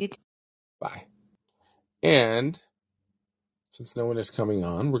 You Bye. And since no one is coming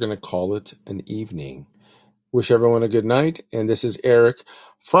on, we're gonna call it an evening. Wish everyone a good night. And this is Eric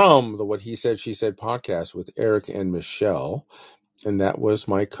from the What He Said, She Said podcast with Eric and Michelle. And that was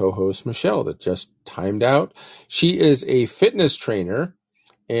my co-host, Michelle, that just timed out. She is a fitness trainer,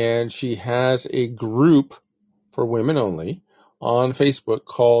 and she has a group for women only on Facebook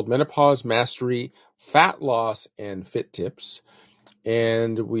called Menopause Mastery, Fat Loss, and Fit Tips.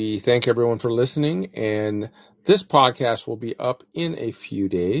 And we thank everyone for listening. And this podcast will be up in a few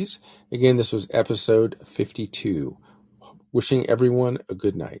days. Again, this was episode 52. Wishing everyone a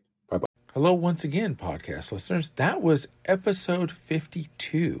good night. Bye bye. Hello, once again, podcast listeners. That was episode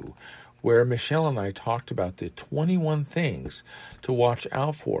 52, where Michelle and I talked about the 21 things to watch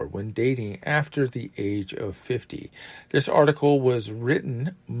out for when dating after the age of 50. This article was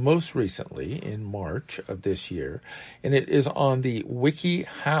written most recently in March of this year, and it is on the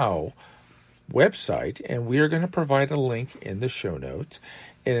WikiHow website, and we are going to provide a link in the show notes.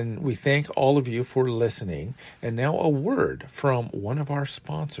 And we thank all of you for listening. And now a word from one of our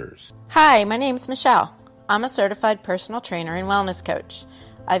sponsors. Hi, my name's Michelle. I'm a certified personal trainer and wellness coach.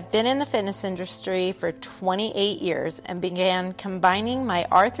 I've been in the fitness industry for 28 years and began combining my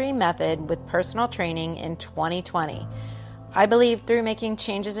R3 method with personal training in 2020. I believe through making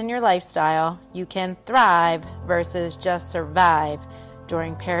changes in your lifestyle, you can thrive versus just survive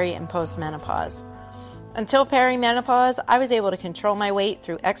during peri and postmenopause. Until perimenopause, I was able to control my weight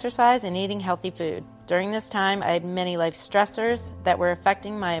through exercise and eating healthy food. During this time, I had many life stressors that were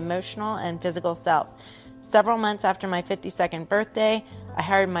affecting my emotional and physical self. Several months after my 52nd birthday, I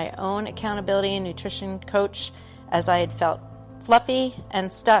hired my own accountability and nutrition coach as I had felt fluffy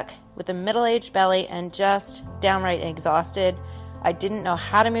and stuck with a middle-aged belly and just downright exhausted. I didn't know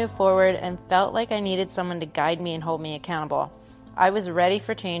how to move forward and felt like I needed someone to guide me and hold me accountable. I was ready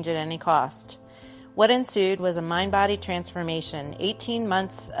for change at any cost. What ensued was a mind-body transformation, 18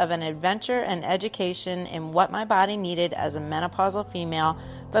 months of an adventure and education in what my body needed as a menopausal female,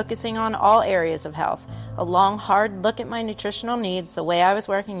 focusing on all areas of health. A long, hard look at my nutritional needs, the way I was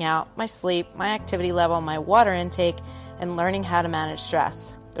working out, my sleep, my activity level, my water intake, and learning how to manage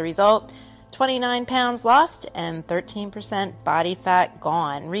stress. The result? 29 pounds lost and 13% body fat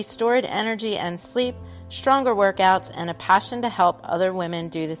gone, restored energy and sleep, stronger workouts, and a passion to help other women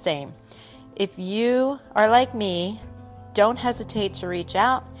do the same. If you are like me, don't hesitate to reach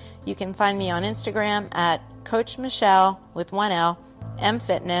out. You can find me on Instagram at Coach Michelle with 1L,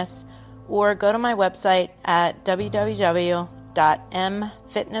 MFitness, or go to my website at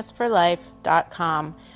www.mfitnessforlife.com,